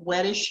kind of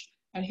wettish,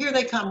 and here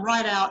they come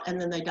right out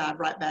and then they dive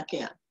right back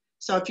in.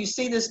 So if you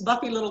see this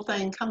buffy little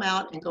thing come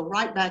out and go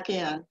right back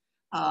in,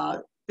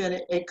 then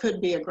it could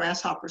be a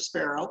grasshopper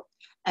sparrow.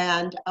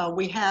 And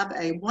we have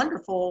a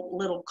wonderful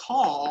little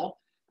call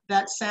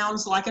that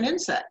sounds like an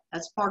insect.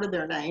 That's part of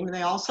their name, and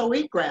they also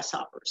eat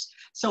grasshoppers.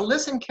 So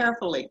listen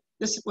carefully.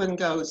 This one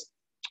goes,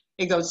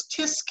 it goes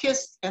tisk,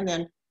 kiss, and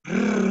then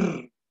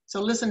brrr. So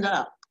listen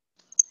up.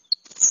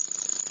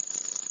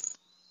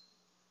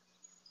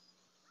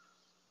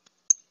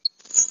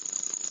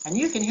 And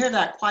you can hear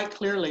that quite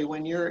clearly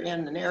when you're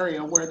in an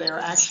area where they're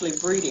actually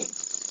breeding.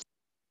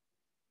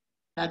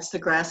 That's the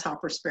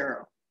grasshopper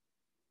sparrow.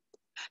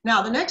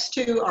 Now, the next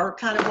two are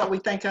kind of what we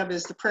think of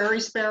as the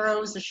prairie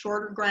sparrows, the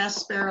shorter grass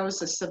sparrows,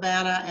 the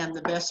savanna and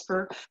the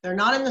vesper. They're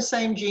not in the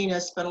same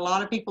genus, but a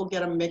lot of people get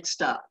them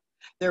mixed up.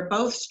 They're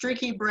both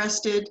streaky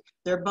breasted.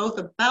 They're both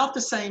about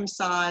the same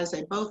size.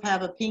 They both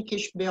have a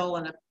pinkish bill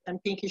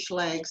and pinkish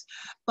legs.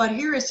 But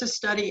here is a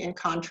study in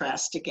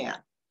contrast again.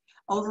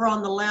 Over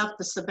on the left,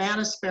 the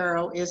savanna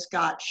sparrow is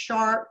got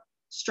sharp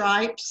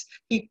stripes.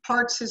 He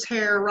parts his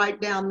hair right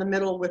down the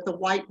middle with the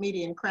white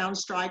median crown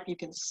stripe you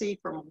can see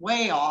from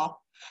way off.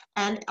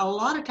 And a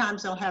lot of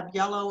times they'll have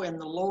yellow in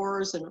the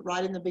lores and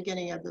right in the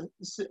beginning of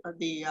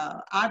the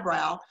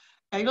eyebrow.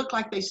 They look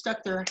like they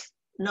stuck their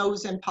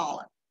nose in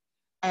pollen.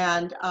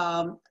 And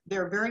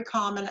they're very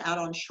common out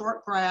on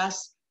short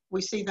grass.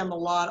 We see them a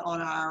lot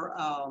on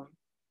our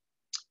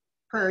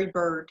prairie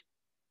bird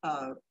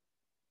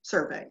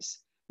surveys.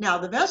 Now,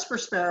 the vesper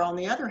sparrow, on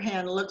the other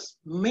hand, looks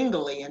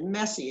mingly and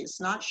messy. It's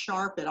not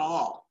sharp at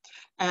all.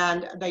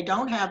 And they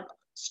don't have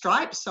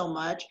stripes so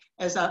much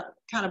as a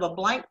kind of a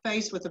blank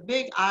face with a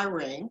big eye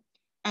ring.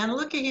 And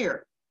look at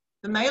here,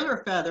 the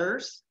malar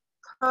feathers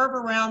curve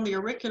around the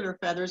auricular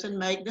feathers and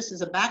make, this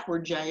is a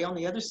backward J. On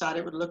the other side,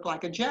 it would look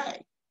like a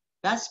J.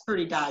 That's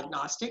pretty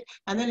diagnostic.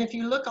 And then if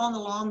you look on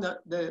along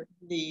the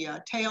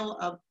tail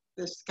of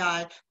this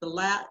guy,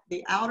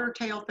 the outer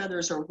tail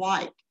feathers are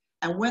white.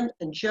 And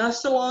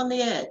just along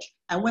the edge.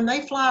 And when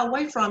they fly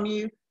away from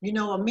you, you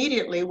know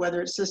immediately whether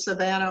it's a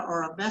savanna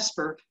or a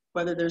vesper,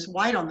 whether there's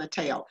white on the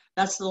tail.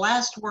 That's the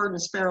last word in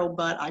sparrow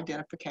butt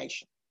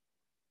identification.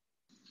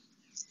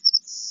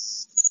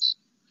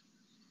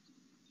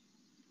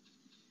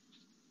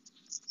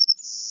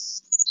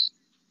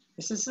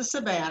 This is the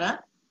savanna.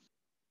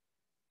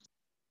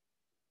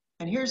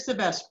 And here's the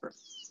vesper.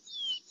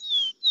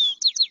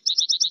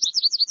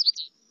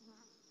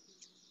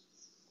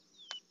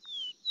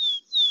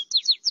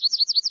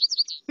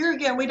 Here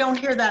again, we don't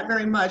hear that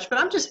very much, but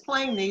I'm just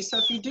playing these. So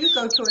if you do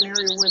go to an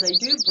area where they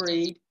do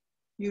breed,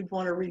 you'd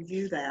want to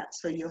review that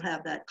so you'll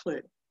have that clue.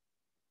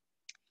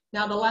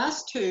 Now the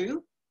last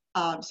two,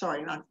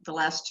 sorry, not the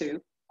last two,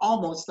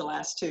 almost the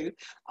last two,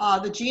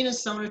 the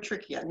genus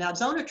Zonotrichia. Now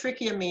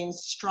Zonotrichia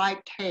means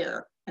striped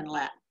hair in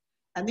Latin.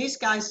 And these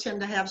guys tend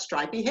to have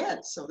stripy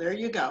heads, so there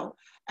you go.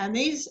 And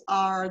these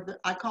are,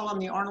 I call them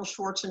the Arnold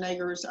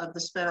Schwarzeneggers of the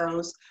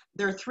sparrows.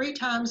 They're 3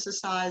 times the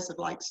size of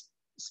like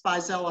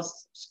Spizella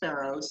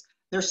sparrows.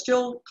 They're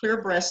still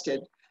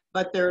clear-breasted,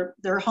 but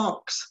they're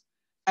hunks.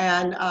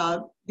 And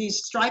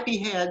these stripy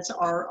heads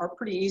are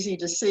pretty easy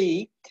to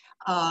see.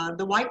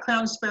 The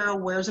white-crowned sparrow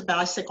wears a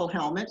bicycle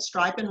helmet,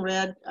 striped in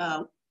red,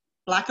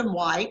 black and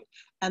white,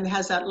 and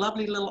has that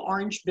lovely little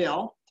orange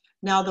bill.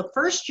 Now, the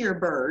first-year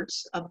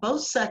birds of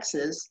both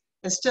sexes,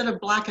 instead of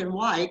black and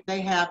white,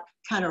 they have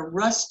kind of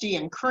rusty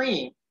and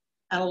cream.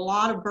 And a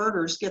lot of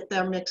birders get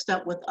them mixed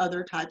up with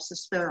other types of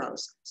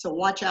sparrows. So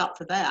watch out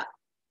for that.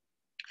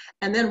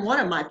 And then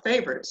one of my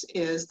favorites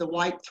is the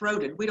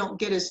white-throated. We don't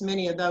get as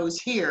many of those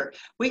here.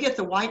 We get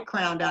the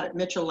white-crowned out at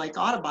Mitchell Lake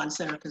Audubon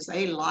Center because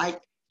they like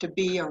to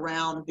be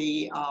around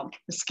the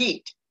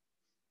mesquite.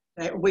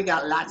 We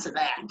got lots of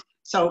that.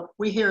 So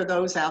we hear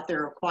those out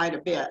there quite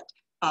a bit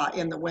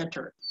in the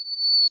winter.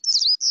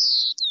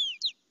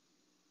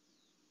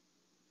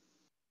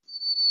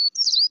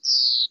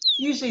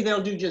 Usually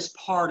they'll do just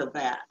part of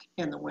that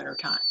in the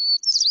wintertime.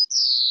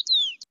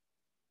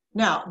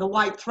 Now, the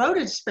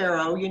white-throated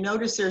sparrow, you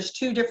notice there's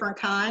 2 different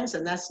kinds,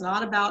 and that's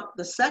not about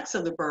the sex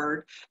of the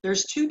bird.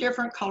 There's 2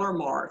 different color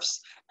morphs.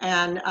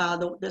 And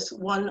this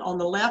one on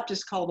the left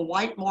is called the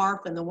white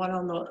morph, and the one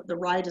on the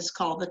right is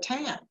called the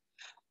tan.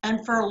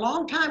 And for a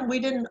long time, we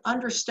didn't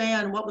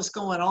understand what was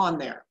going on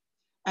there.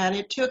 And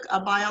it took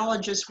a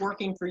biologist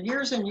working for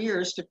years and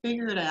years to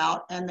figure it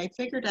out. And they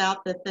figured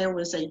out that there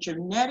was a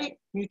genetic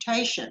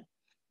mutation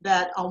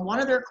that on one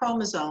of their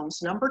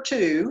chromosomes, number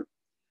 2,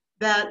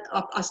 that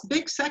a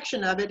big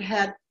section of it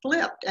had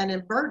flipped and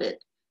inverted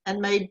and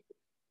made,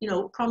 you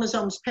know,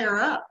 chromosomes pair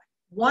up.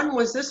 One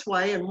was this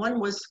way and one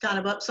was kind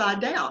of upside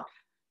down.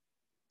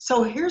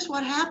 So here's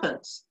what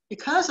happens.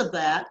 Because of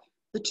that,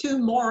 the two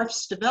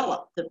morphs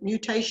develop. The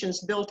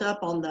mutations built up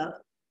on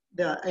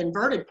the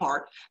inverted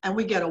part, and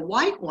we get a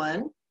white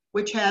one,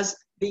 which has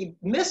the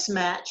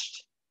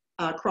mismatched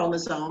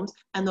chromosomes,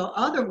 and the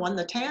other one,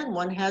 the tan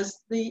one, has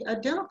the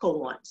identical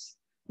ones.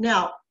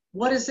 Now,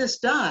 what has this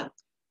done?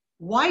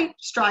 White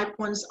striped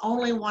ones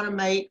only want to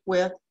mate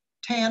with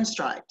tan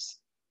stripes.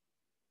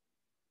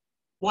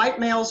 White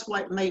males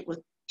mate with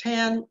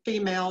tan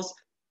females.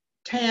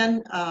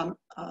 Tan, I'm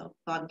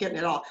getting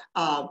it all.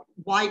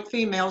 White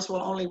females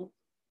will only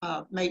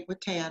mate with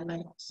tan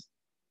males.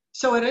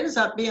 So it ends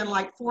up being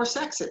like 4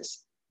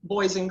 sexes,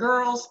 boys and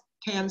girls,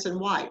 tans and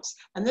whites.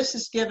 And this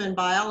has given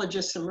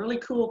biologists some really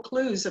cool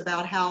clues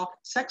about how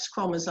sex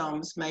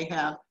chromosomes may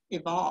have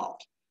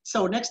evolved.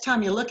 So next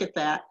time you look at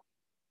that,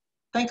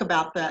 think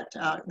about that,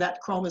 that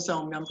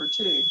chromosome number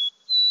 2.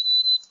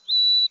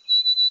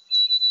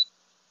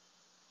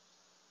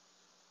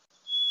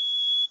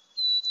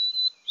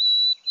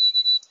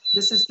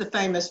 This is the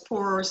famous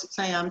poor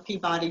Sam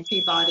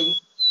Peabody,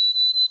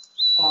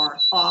 or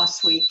Aw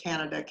Sweet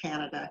Canada,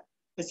 Canada.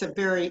 It's a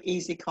very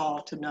easy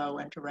call to know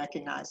and to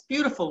recognize.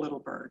 Beautiful little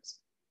birds.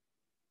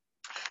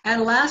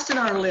 And last in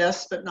our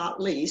list, but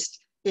not least,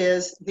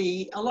 is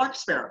the lark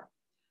sparrow.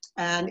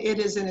 And it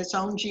is in its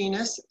own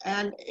genus.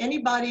 And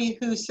anybody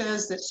who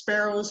says that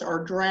sparrows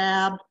are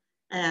drab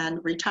and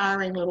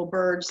retiring little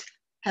birds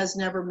has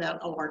never met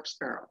a lark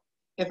sparrow.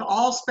 If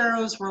all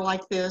sparrows were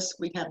like this,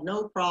 we'd have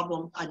no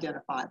problem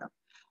identifying them.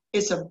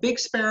 It's a big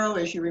sparrow,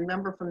 as you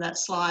remember from that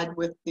slide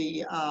with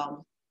the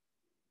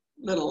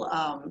little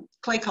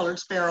clay-colored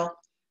sparrow.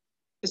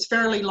 It's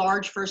fairly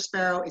large for a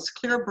sparrow. It's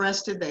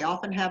clear-breasted. They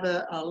often have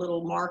a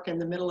little mark in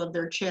the middle of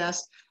their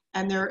chest.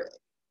 And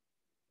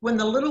when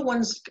the little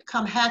ones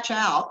hatch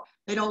out,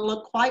 they don't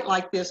look quite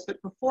like this,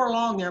 but before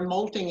long, they're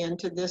molting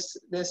into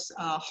this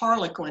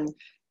harlequin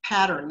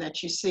pattern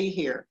that you see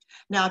here.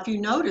 Now, if you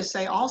notice,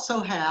 they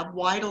also have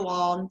white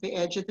along the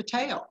edge of the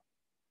tail.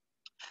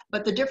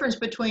 But the difference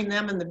between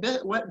them and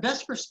the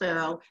vesper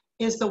sparrow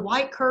is the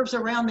white curves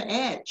around the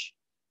edge.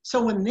 So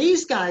when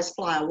these guys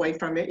fly away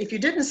from it, if you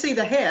didn't see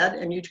the head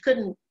and you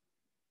couldn't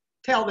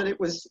tell that it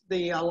was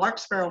the lark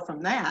sparrow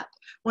from that,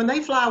 when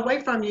they fly away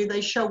from you,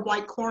 they show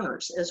white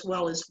corners as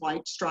well as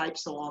white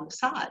stripes along the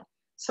side.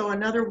 So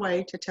another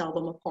way to tell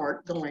them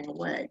apart going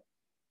away.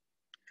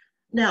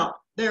 Now,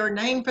 they're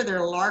named for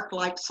their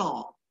lark-like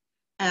song.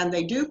 And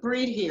they do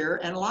breed here,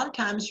 and a lot of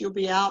times you'll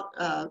be out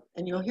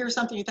and you'll hear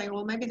something, you think,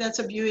 well, maybe that's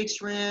a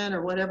Buick's wren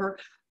or whatever.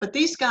 But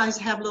these guys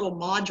have little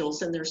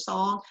modules in their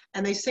song,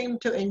 and they seem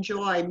to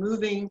enjoy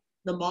moving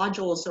the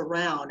modules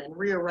around and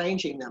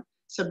rearranging them.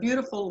 It's a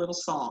beautiful little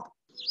song.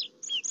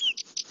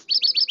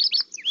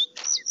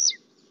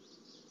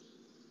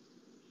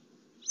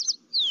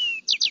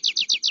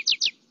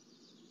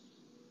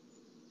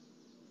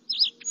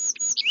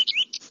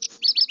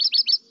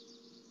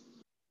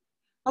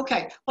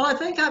 Okay, well, I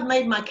think I've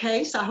made my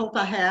case, I hope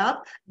I have,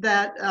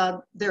 that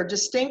they're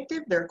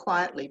distinctive, they're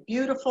quietly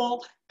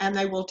beautiful, and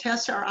they will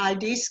test our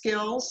ID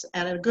skills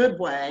in a good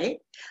way.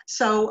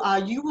 So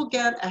you will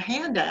get a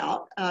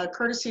handout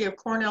courtesy of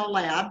Cornell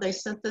Lab. They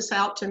sent this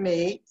out to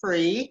me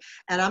free,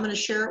 and I'm going to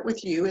share it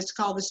with you. It's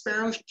called the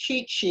Sparrow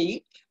Cheat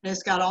Sheet, and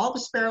it's got all the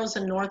sparrows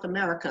in North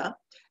America.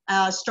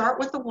 Start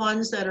with the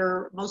ones that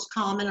are most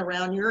common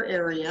around your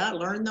area.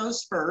 Learn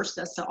those first.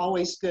 That's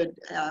always good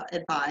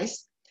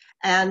advice.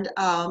 And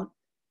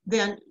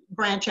then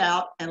branch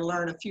out and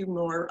learn a few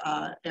more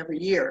every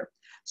year.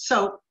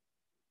 So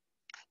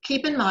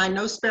keep in mind,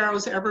 no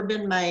sparrow's ever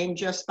been maimed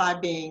just by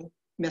being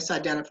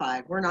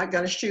misidentified. We're not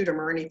going to shoot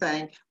them or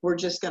anything. We're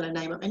just going to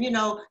name them. And you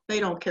know, they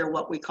don't care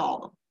what we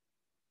call them.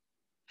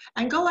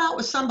 And go out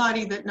with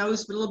somebody that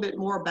knows a little bit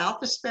more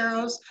about the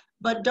sparrows,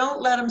 but don't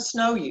let them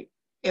snow you.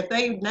 If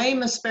they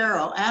name a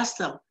sparrow, ask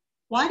them,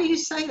 why do you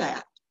say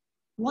that?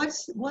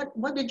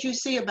 What did you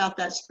see about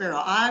that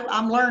sparrow?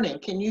 I'm learning.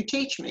 Can you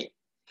teach me?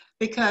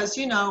 Because,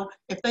 you know,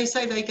 if they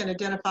say they can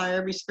identify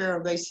every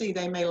sparrow they see,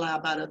 they may lie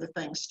about other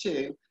things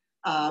too.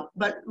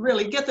 But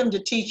really get them to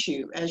teach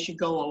you as you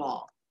go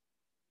along.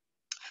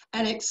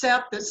 And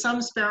accept that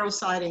some sparrow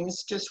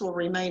sightings just will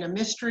remain a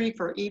mystery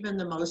for even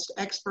the most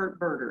expert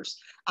birders.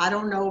 I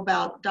don't know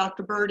about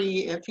Dr.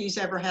 Birdie, if he's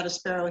ever had a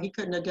sparrow he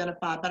couldn't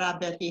identify, but I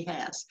bet he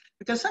has.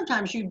 Because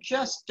sometimes you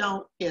just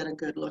don't get a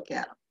good look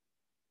at them.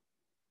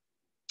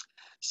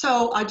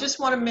 So I just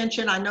want to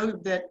mention, I know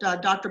that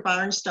Dr.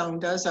 Byron Stone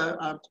does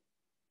a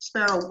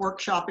sparrow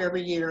workshop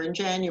every year in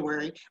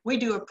January. We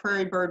do a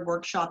prairie bird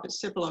workshop at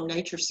Cipolo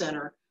Nature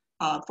Center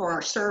for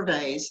our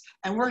surveys,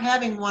 and we're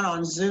having one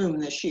on Zoom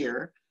this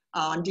year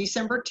on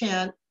December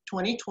 10th,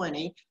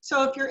 2020.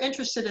 So if you're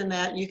interested in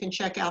that, you can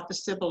check out the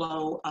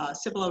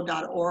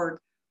cipolo.org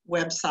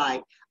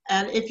website.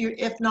 And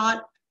if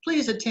not,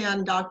 please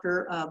attend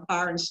Dr.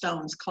 Byron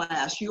Stone's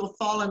class. You'll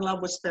fall in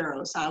love with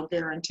sparrows, I'll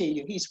guarantee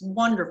you. He's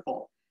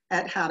wonderful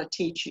at how to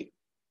teach you.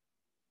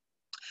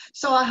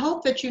 So I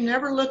hope that you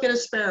never look at a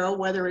sparrow,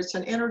 whether it's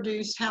an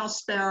introduced house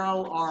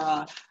sparrow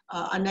or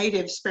a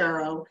native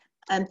sparrow,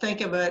 and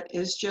think of it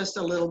as just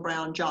a little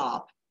brown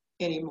job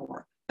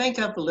anymore. Think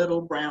of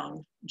Little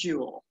Brown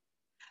Jewel.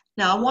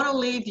 Now I want to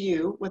leave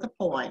you with a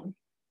poem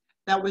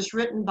that was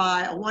written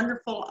by a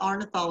wonderful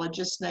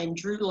ornithologist named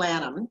Drew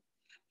Lanham.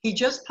 He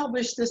just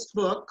published this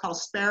book called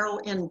Sparrow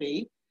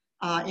Envy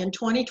in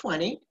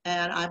 2020,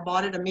 and I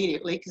bought it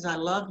immediately because I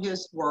love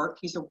his work.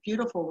 He's a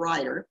beautiful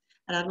writer,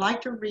 and I'd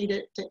like to read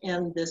it to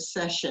end this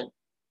session.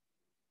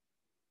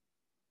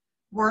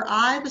 Were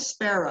I the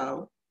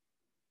sparrow,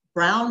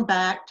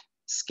 brown-backed,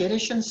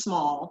 skittish and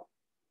small,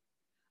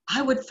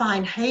 I would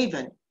find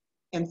haven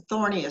in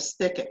thorniest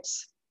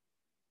thickets,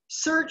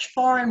 search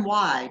far and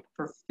wide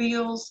for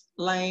fields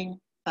lain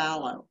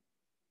fallow,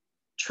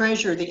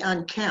 treasure the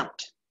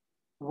unkempt,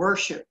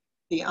 worship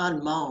the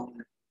unmown,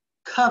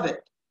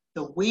 covet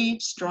the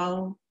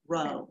weed-strewn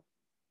row.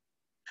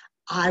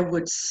 I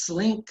would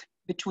slink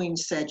between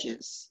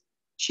sedges,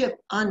 chip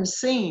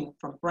unseen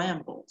from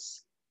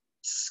brambles,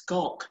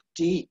 skulk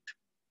deep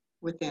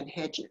within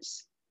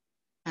hedges,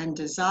 and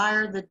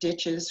desire the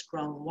ditches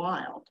grown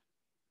wild.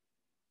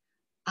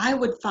 I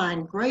would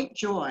find great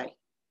joy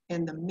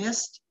in the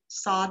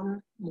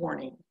mist-sodden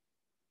morning,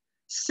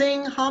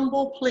 sing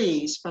humble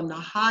pleas from the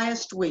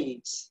highest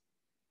weeds,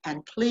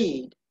 and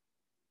plead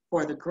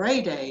for the gray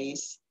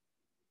days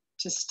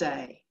to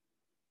stay.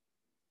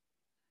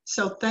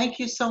 So thank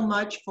you so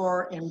much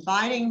for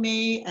inviting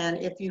me. And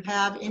if you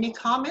have any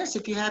comments,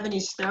 if you have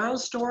any sparrow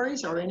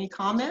stories or any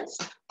comments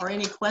or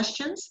any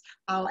questions,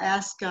 I'll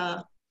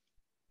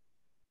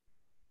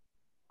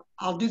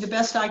do the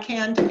best I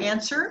can to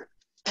answer.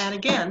 And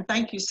again,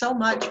 thank you so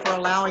much for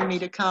allowing me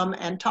to come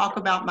and talk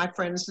about my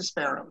friends, the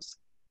sparrows.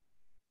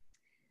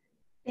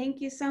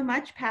 Thank you so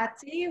much,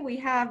 Patsy. We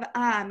have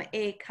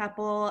a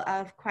couple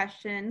of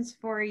questions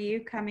for you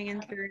coming in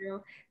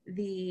through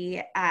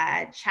the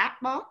chat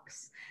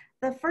box.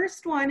 The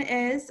first one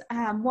is,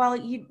 well,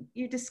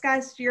 you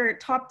discussed your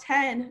top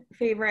 10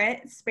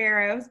 favorite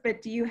sparrows,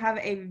 but do you have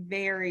a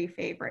very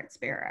favorite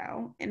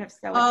sparrow? And if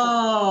so,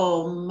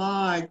 oh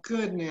my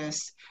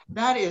goodness,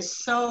 that is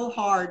so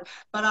hard.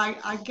 But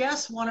I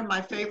guess one of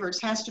my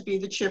favorites has to be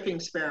the chipping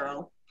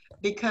sparrow,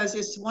 because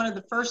it's one of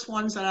the first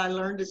ones that I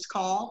learned its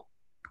call.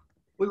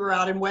 We were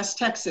out in West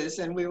Texas,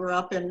 and we were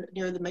up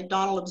near the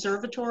McDonald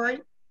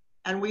Observatory,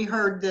 and we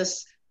heard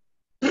this,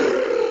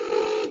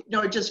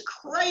 just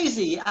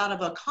crazy out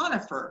of a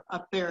conifer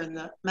up there in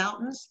the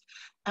mountains.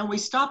 And we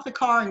stopped the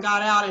car and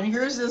got out, and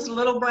here's this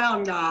little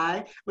brown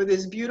guy with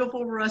his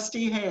beautiful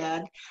rusty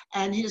head,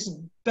 and he's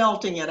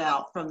belting it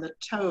out from the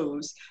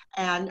toes.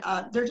 And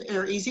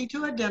they're easy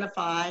to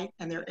identify,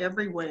 and they're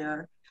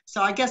everywhere.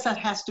 So I guess that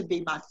has to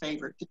be my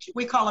favorite.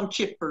 We call them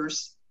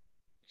chippers.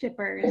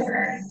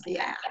 Chippers.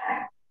 Yeah.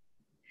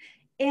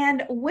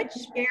 And which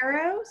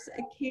sparrows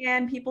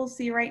can people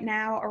see right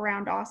now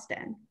around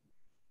Austin?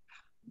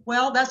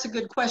 Well, that's a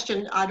good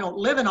question. I don't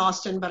live in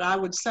Austin, but I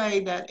would say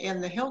that in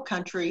the hill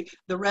country,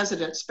 the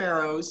resident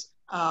sparrows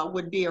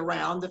would be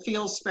around. The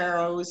field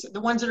sparrows,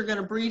 the ones that are going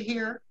to breed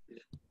here,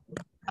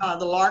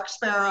 the lark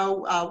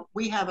sparrow.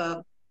 We have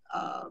a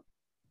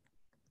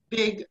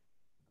big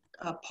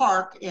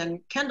park in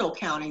Kendall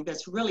County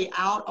that's really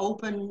out,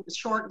 open,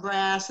 short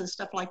grass and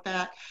stuff like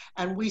that.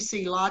 And we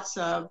see lots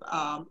of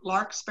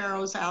lark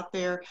sparrows out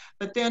there.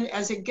 But then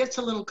as it gets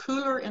a little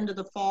cooler into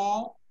the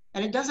fall,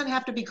 and it doesn't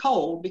have to be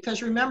cold,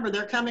 because remember,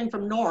 they're coming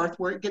from north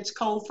where it gets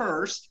cold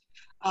first,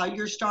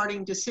 you're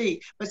starting to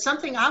see. But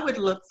something I would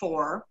look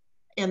for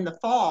in the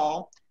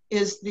fall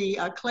is the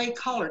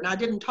clay-colored. Now, I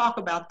didn't talk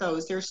about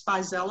those. They're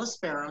Spizella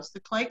sparrows. The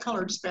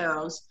clay-colored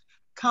sparrows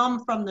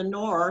come from the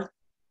north,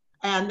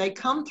 and they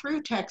come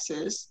through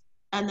Texas,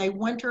 and they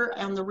winter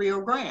on the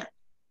Rio Grande.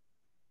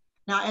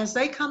 Now, as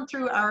they come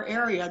through our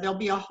area, there'll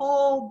be a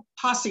whole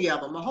posse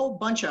of them, a whole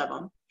bunch of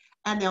them,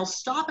 and they'll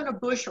stop in a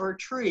bush or a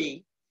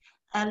tree.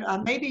 And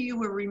maybe you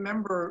will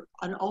remember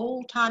an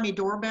old-timey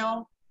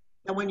doorbell,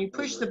 that when you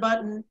push the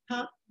button,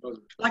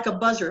 like a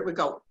buzzer, it would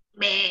go,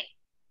 meh,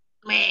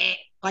 meh,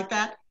 like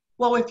that.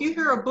 Well, if you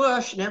hear a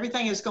bush and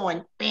everything is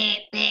going, meh,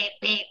 meh,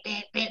 meh,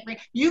 meh, meh, meh,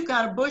 you've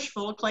got a bush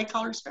full of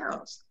clay-colored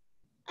sparrows.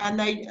 And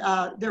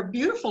they're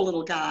beautiful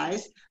little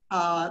guys.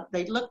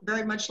 They look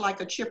very much like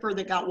a chipper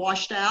that got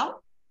washed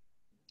out.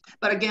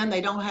 But again,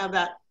 they don't have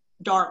that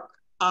dark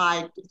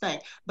eye thing.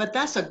 But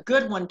that's a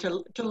good one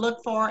to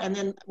look for. And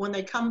then when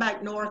they come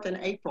back north in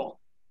April,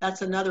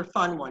 that's another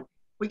fun one.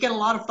 We get a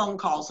lot of phone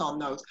calls on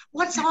those.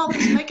 What's all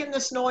this making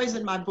this noise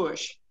in my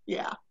bush?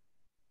 Yeah.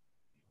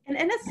 And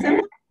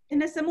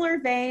in a similar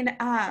vein,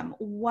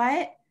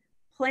 what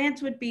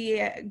plants would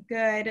be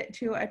good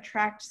to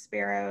attract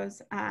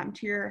sparrows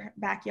to your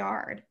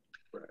backyard?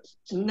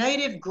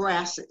 Native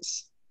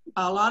grasses.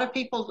 A lot of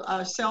people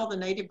sell the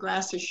native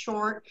grasses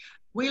short.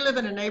 We live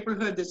in a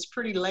neighborhood that's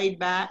pretty laid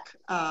back.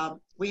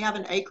 We have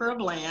an acre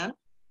of land,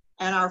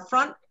 and our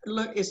front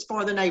is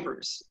for the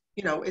neighbors.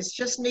 It's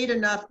just neat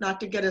enough not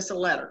to get us a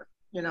letter.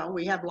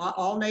 We have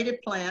all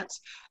native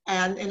plants,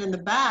 and in the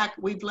back,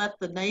 we've let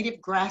the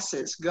native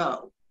grasses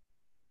go.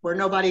 where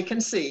nobody can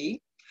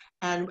see.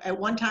 And at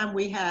one time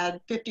we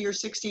had 50 or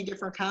 60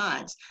 different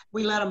kinds.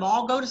 We let them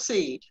all go to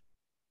seed.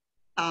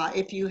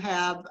 If you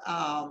have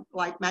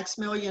like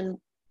Maximilian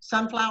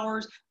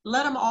sunflowers,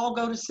 let them all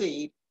go to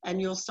seed,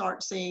 and you'll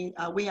start seeing,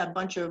 we had a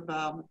bunch of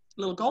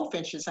little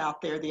goldfinches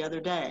out there the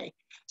other day.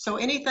 So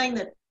anything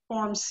that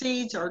forms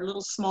seeds or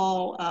little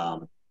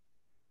small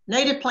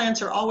native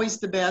plants are always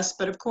the best,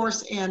 but of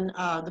course in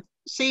the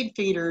seed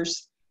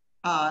feeders,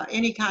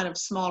 any kind of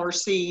smaller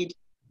seed,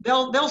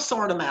 they'll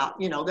sort them out.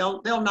 You know,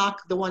 they'll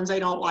knock the ones they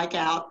don't like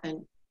out,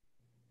 and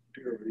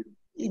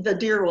the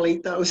deer will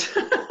eat those.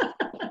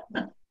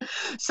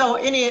 So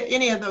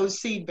any of those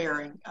seed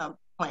bearing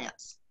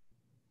plants.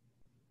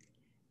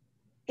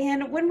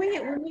 And when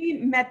we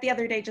met the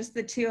other day, just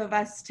the two of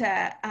us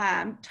to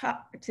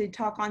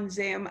talk on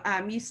Zoom,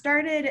 you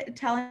started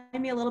telling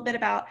me a little bit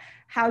about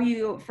how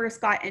you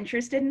first got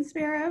interested in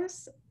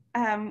sparrows.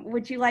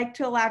 Would you like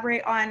to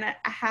elaborate on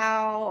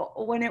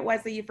when it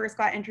was that you first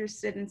got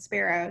interested in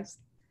sparrows?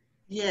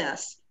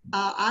 Yes,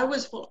 I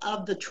was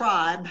of the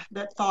tribe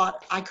that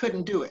thought I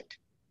couldn't do it.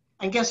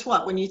 And guess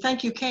what? When you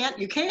think you can't,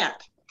 you can't.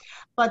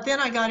 But then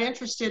I got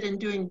interested in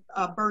doing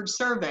bird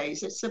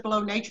surveys at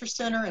Cibolo Nature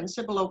Center and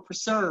Cibolo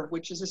Preserve,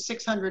 which is a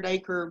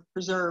 600-acre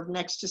preserve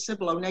next to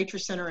Cibolo Nature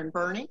Center in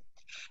Bernie.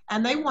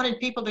 And they wanted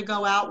people to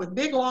go out with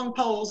big long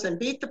poles and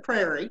beat the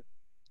prairie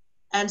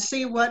and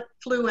see what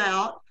flew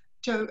out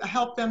to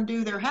help them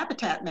do their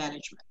habitat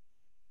management.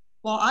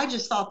 Well, I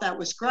just thought that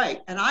was great.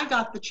 And I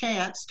got the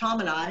chance,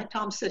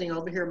 Tom's sitting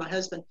over here, my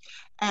husband,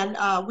 and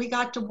we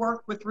got to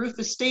work with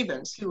Rufus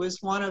Stevens, who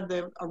is one of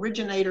the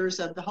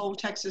originators of the whole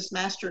Texas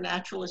Master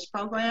Naturalist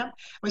program.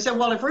 We said,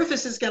 well, if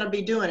Rufus is going to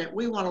be doing it,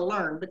 we want to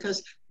learn,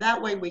 because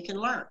that way we can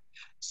learn.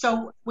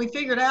 So we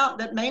figured out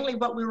that mainly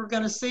what we were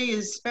going to see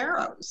is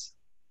sparrows.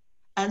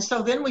 And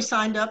so then we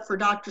signed up for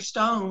Dr.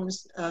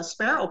 Stone's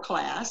sparrow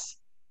class.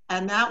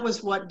 And that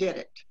was what did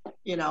it.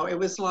 You know, it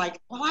was like,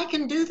 well, I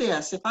can do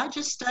this if I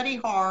just study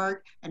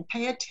hard and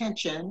pay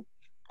attention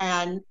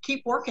and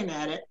keep working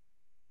at it.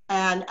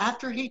 And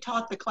after he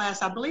taught the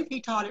class, I believe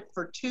he taught it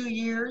for 2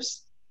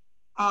 years,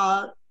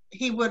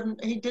 wasn't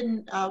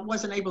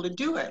able to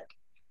do it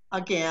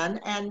again.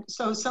 And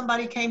so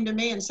somebody came to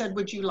me and said,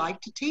 would you like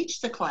to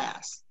teach the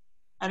class?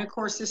 And of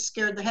course, this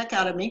scared the heck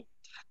out of me.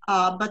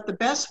 But the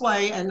best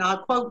way, and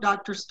I'll quote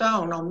Dr.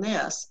 Stone on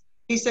this,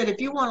 he said, if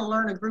you want to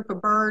learn a group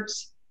of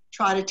birds,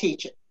 try to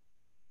teach it.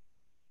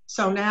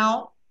 So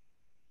now,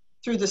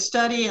 through the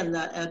study and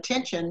the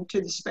attention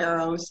to the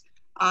sparrows,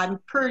 I'm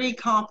pretty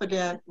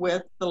confident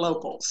with the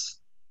locals.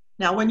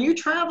 Now, when you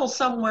travel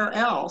somewhere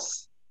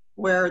else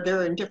where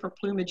they're in different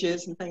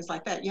plumages and things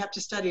like that, you have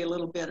to study a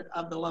little bit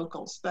of the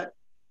locals, but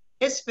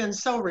it's been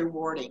so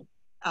rewarding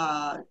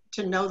to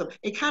know them.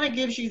 It kind of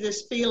gives you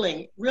this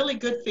feeling, really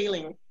good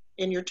feeling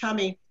in your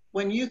tummy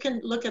when you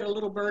can look at a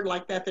little bird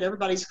like that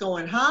everybody's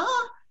going, huh?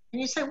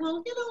 And you say,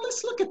 well, you know,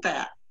 let's look at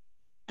that.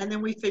 And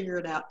then we figure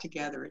it out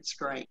together. It's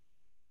great.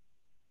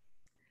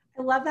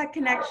 I love that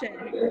connection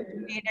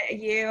between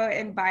you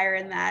and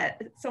Byron,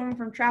 that someone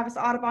from Travis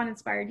Audubon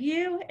inspired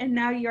you, and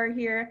now you're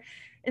here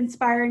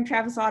inspiring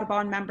Travis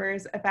Audubon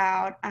members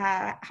about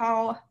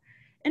how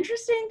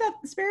interesting that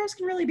the sparrows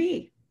can really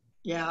be.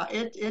 Yeah,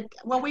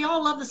 well, we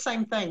all love the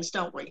same things,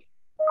 don't we?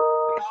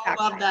 We all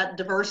love that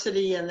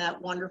diversity and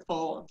that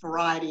wonderful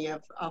variety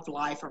of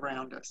life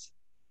around us.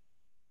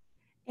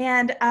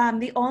 And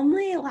the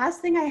only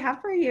last thing I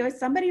have for you is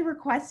somebody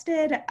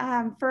requested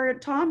for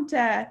Tom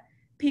to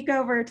peek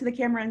over to the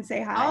camera and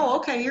say hi. Oh,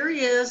 okay, here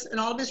he is in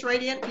all of his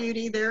radiant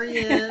beauty. There he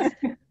is.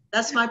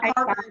 That's my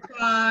partner in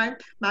crime,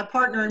 my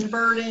partner in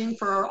birding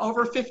for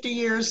over 50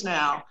 years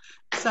now.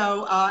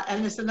 So,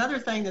 and it's another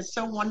thing that's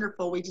so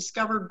wonderful. We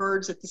discovered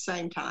birds at the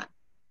same time,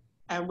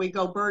 and we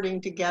go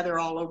birding together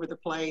all over the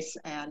place,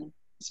 and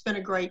it's been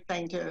a great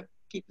thing to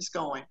keep us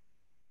going.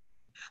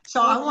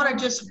 So I want to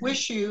just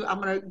wish you, I'm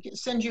going to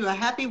send you a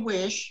happy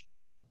wish.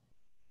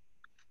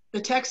 The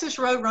Texas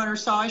Roadrunner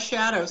saw a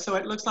shadow, so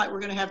it looks like we're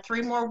going to have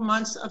 3 more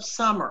months of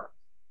summer.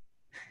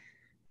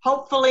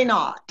 Hopefully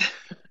not.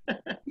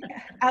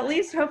 At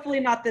least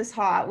hopefully not this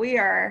hot. We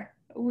are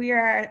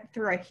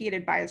through a heat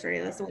advisory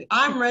this week.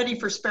 I'm ready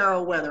for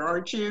sparrow weather,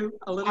 aren't you?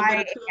 A little bit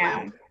of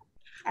cooling.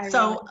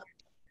 So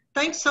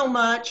thanks so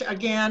much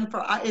again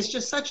it's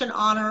just such an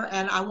honor,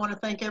 and I want to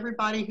thank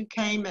everybody who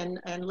came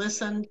and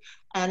listened.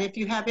 And if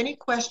you have any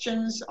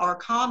questions or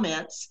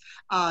comments,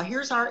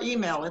 here's our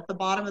email at the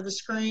bottom of the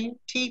screen,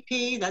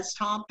 TP, that's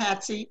Tom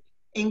Patsy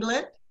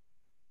Inglet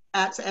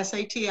at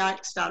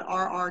satx.rr.com.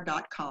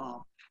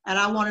 And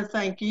I want to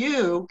thank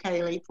you,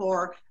 Kaylee,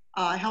 for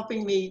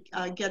helping me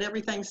get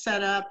everything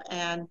set up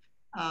and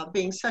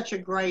being such a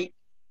great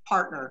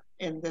partner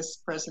in this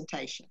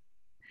presentation.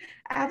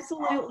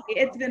 Absolutely,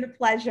 it's been a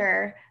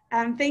pleasure.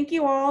 Thank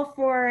you all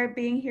for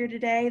being here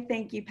today.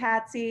 Thank you,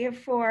 Patsy,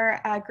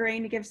 for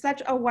agreeing to give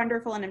such a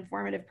wonderful and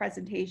informative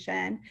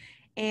presentation.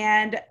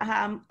 And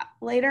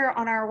later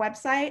on our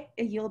website,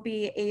 you'll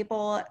be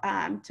able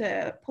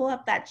to pull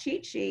up that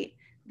cheat sheet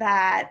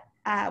that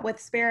with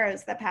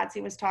sparrows that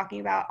Patsy was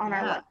talking about on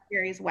our Life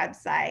Series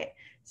website.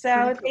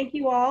 So Cool. thank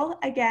you all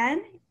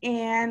again,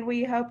 and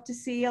we hope to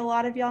see a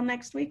lot of y'all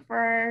next week for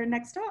our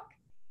next talk.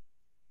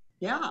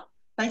 Yeah,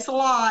 thanks a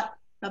lot.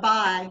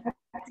 Bye-bye.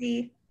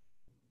 Patsy.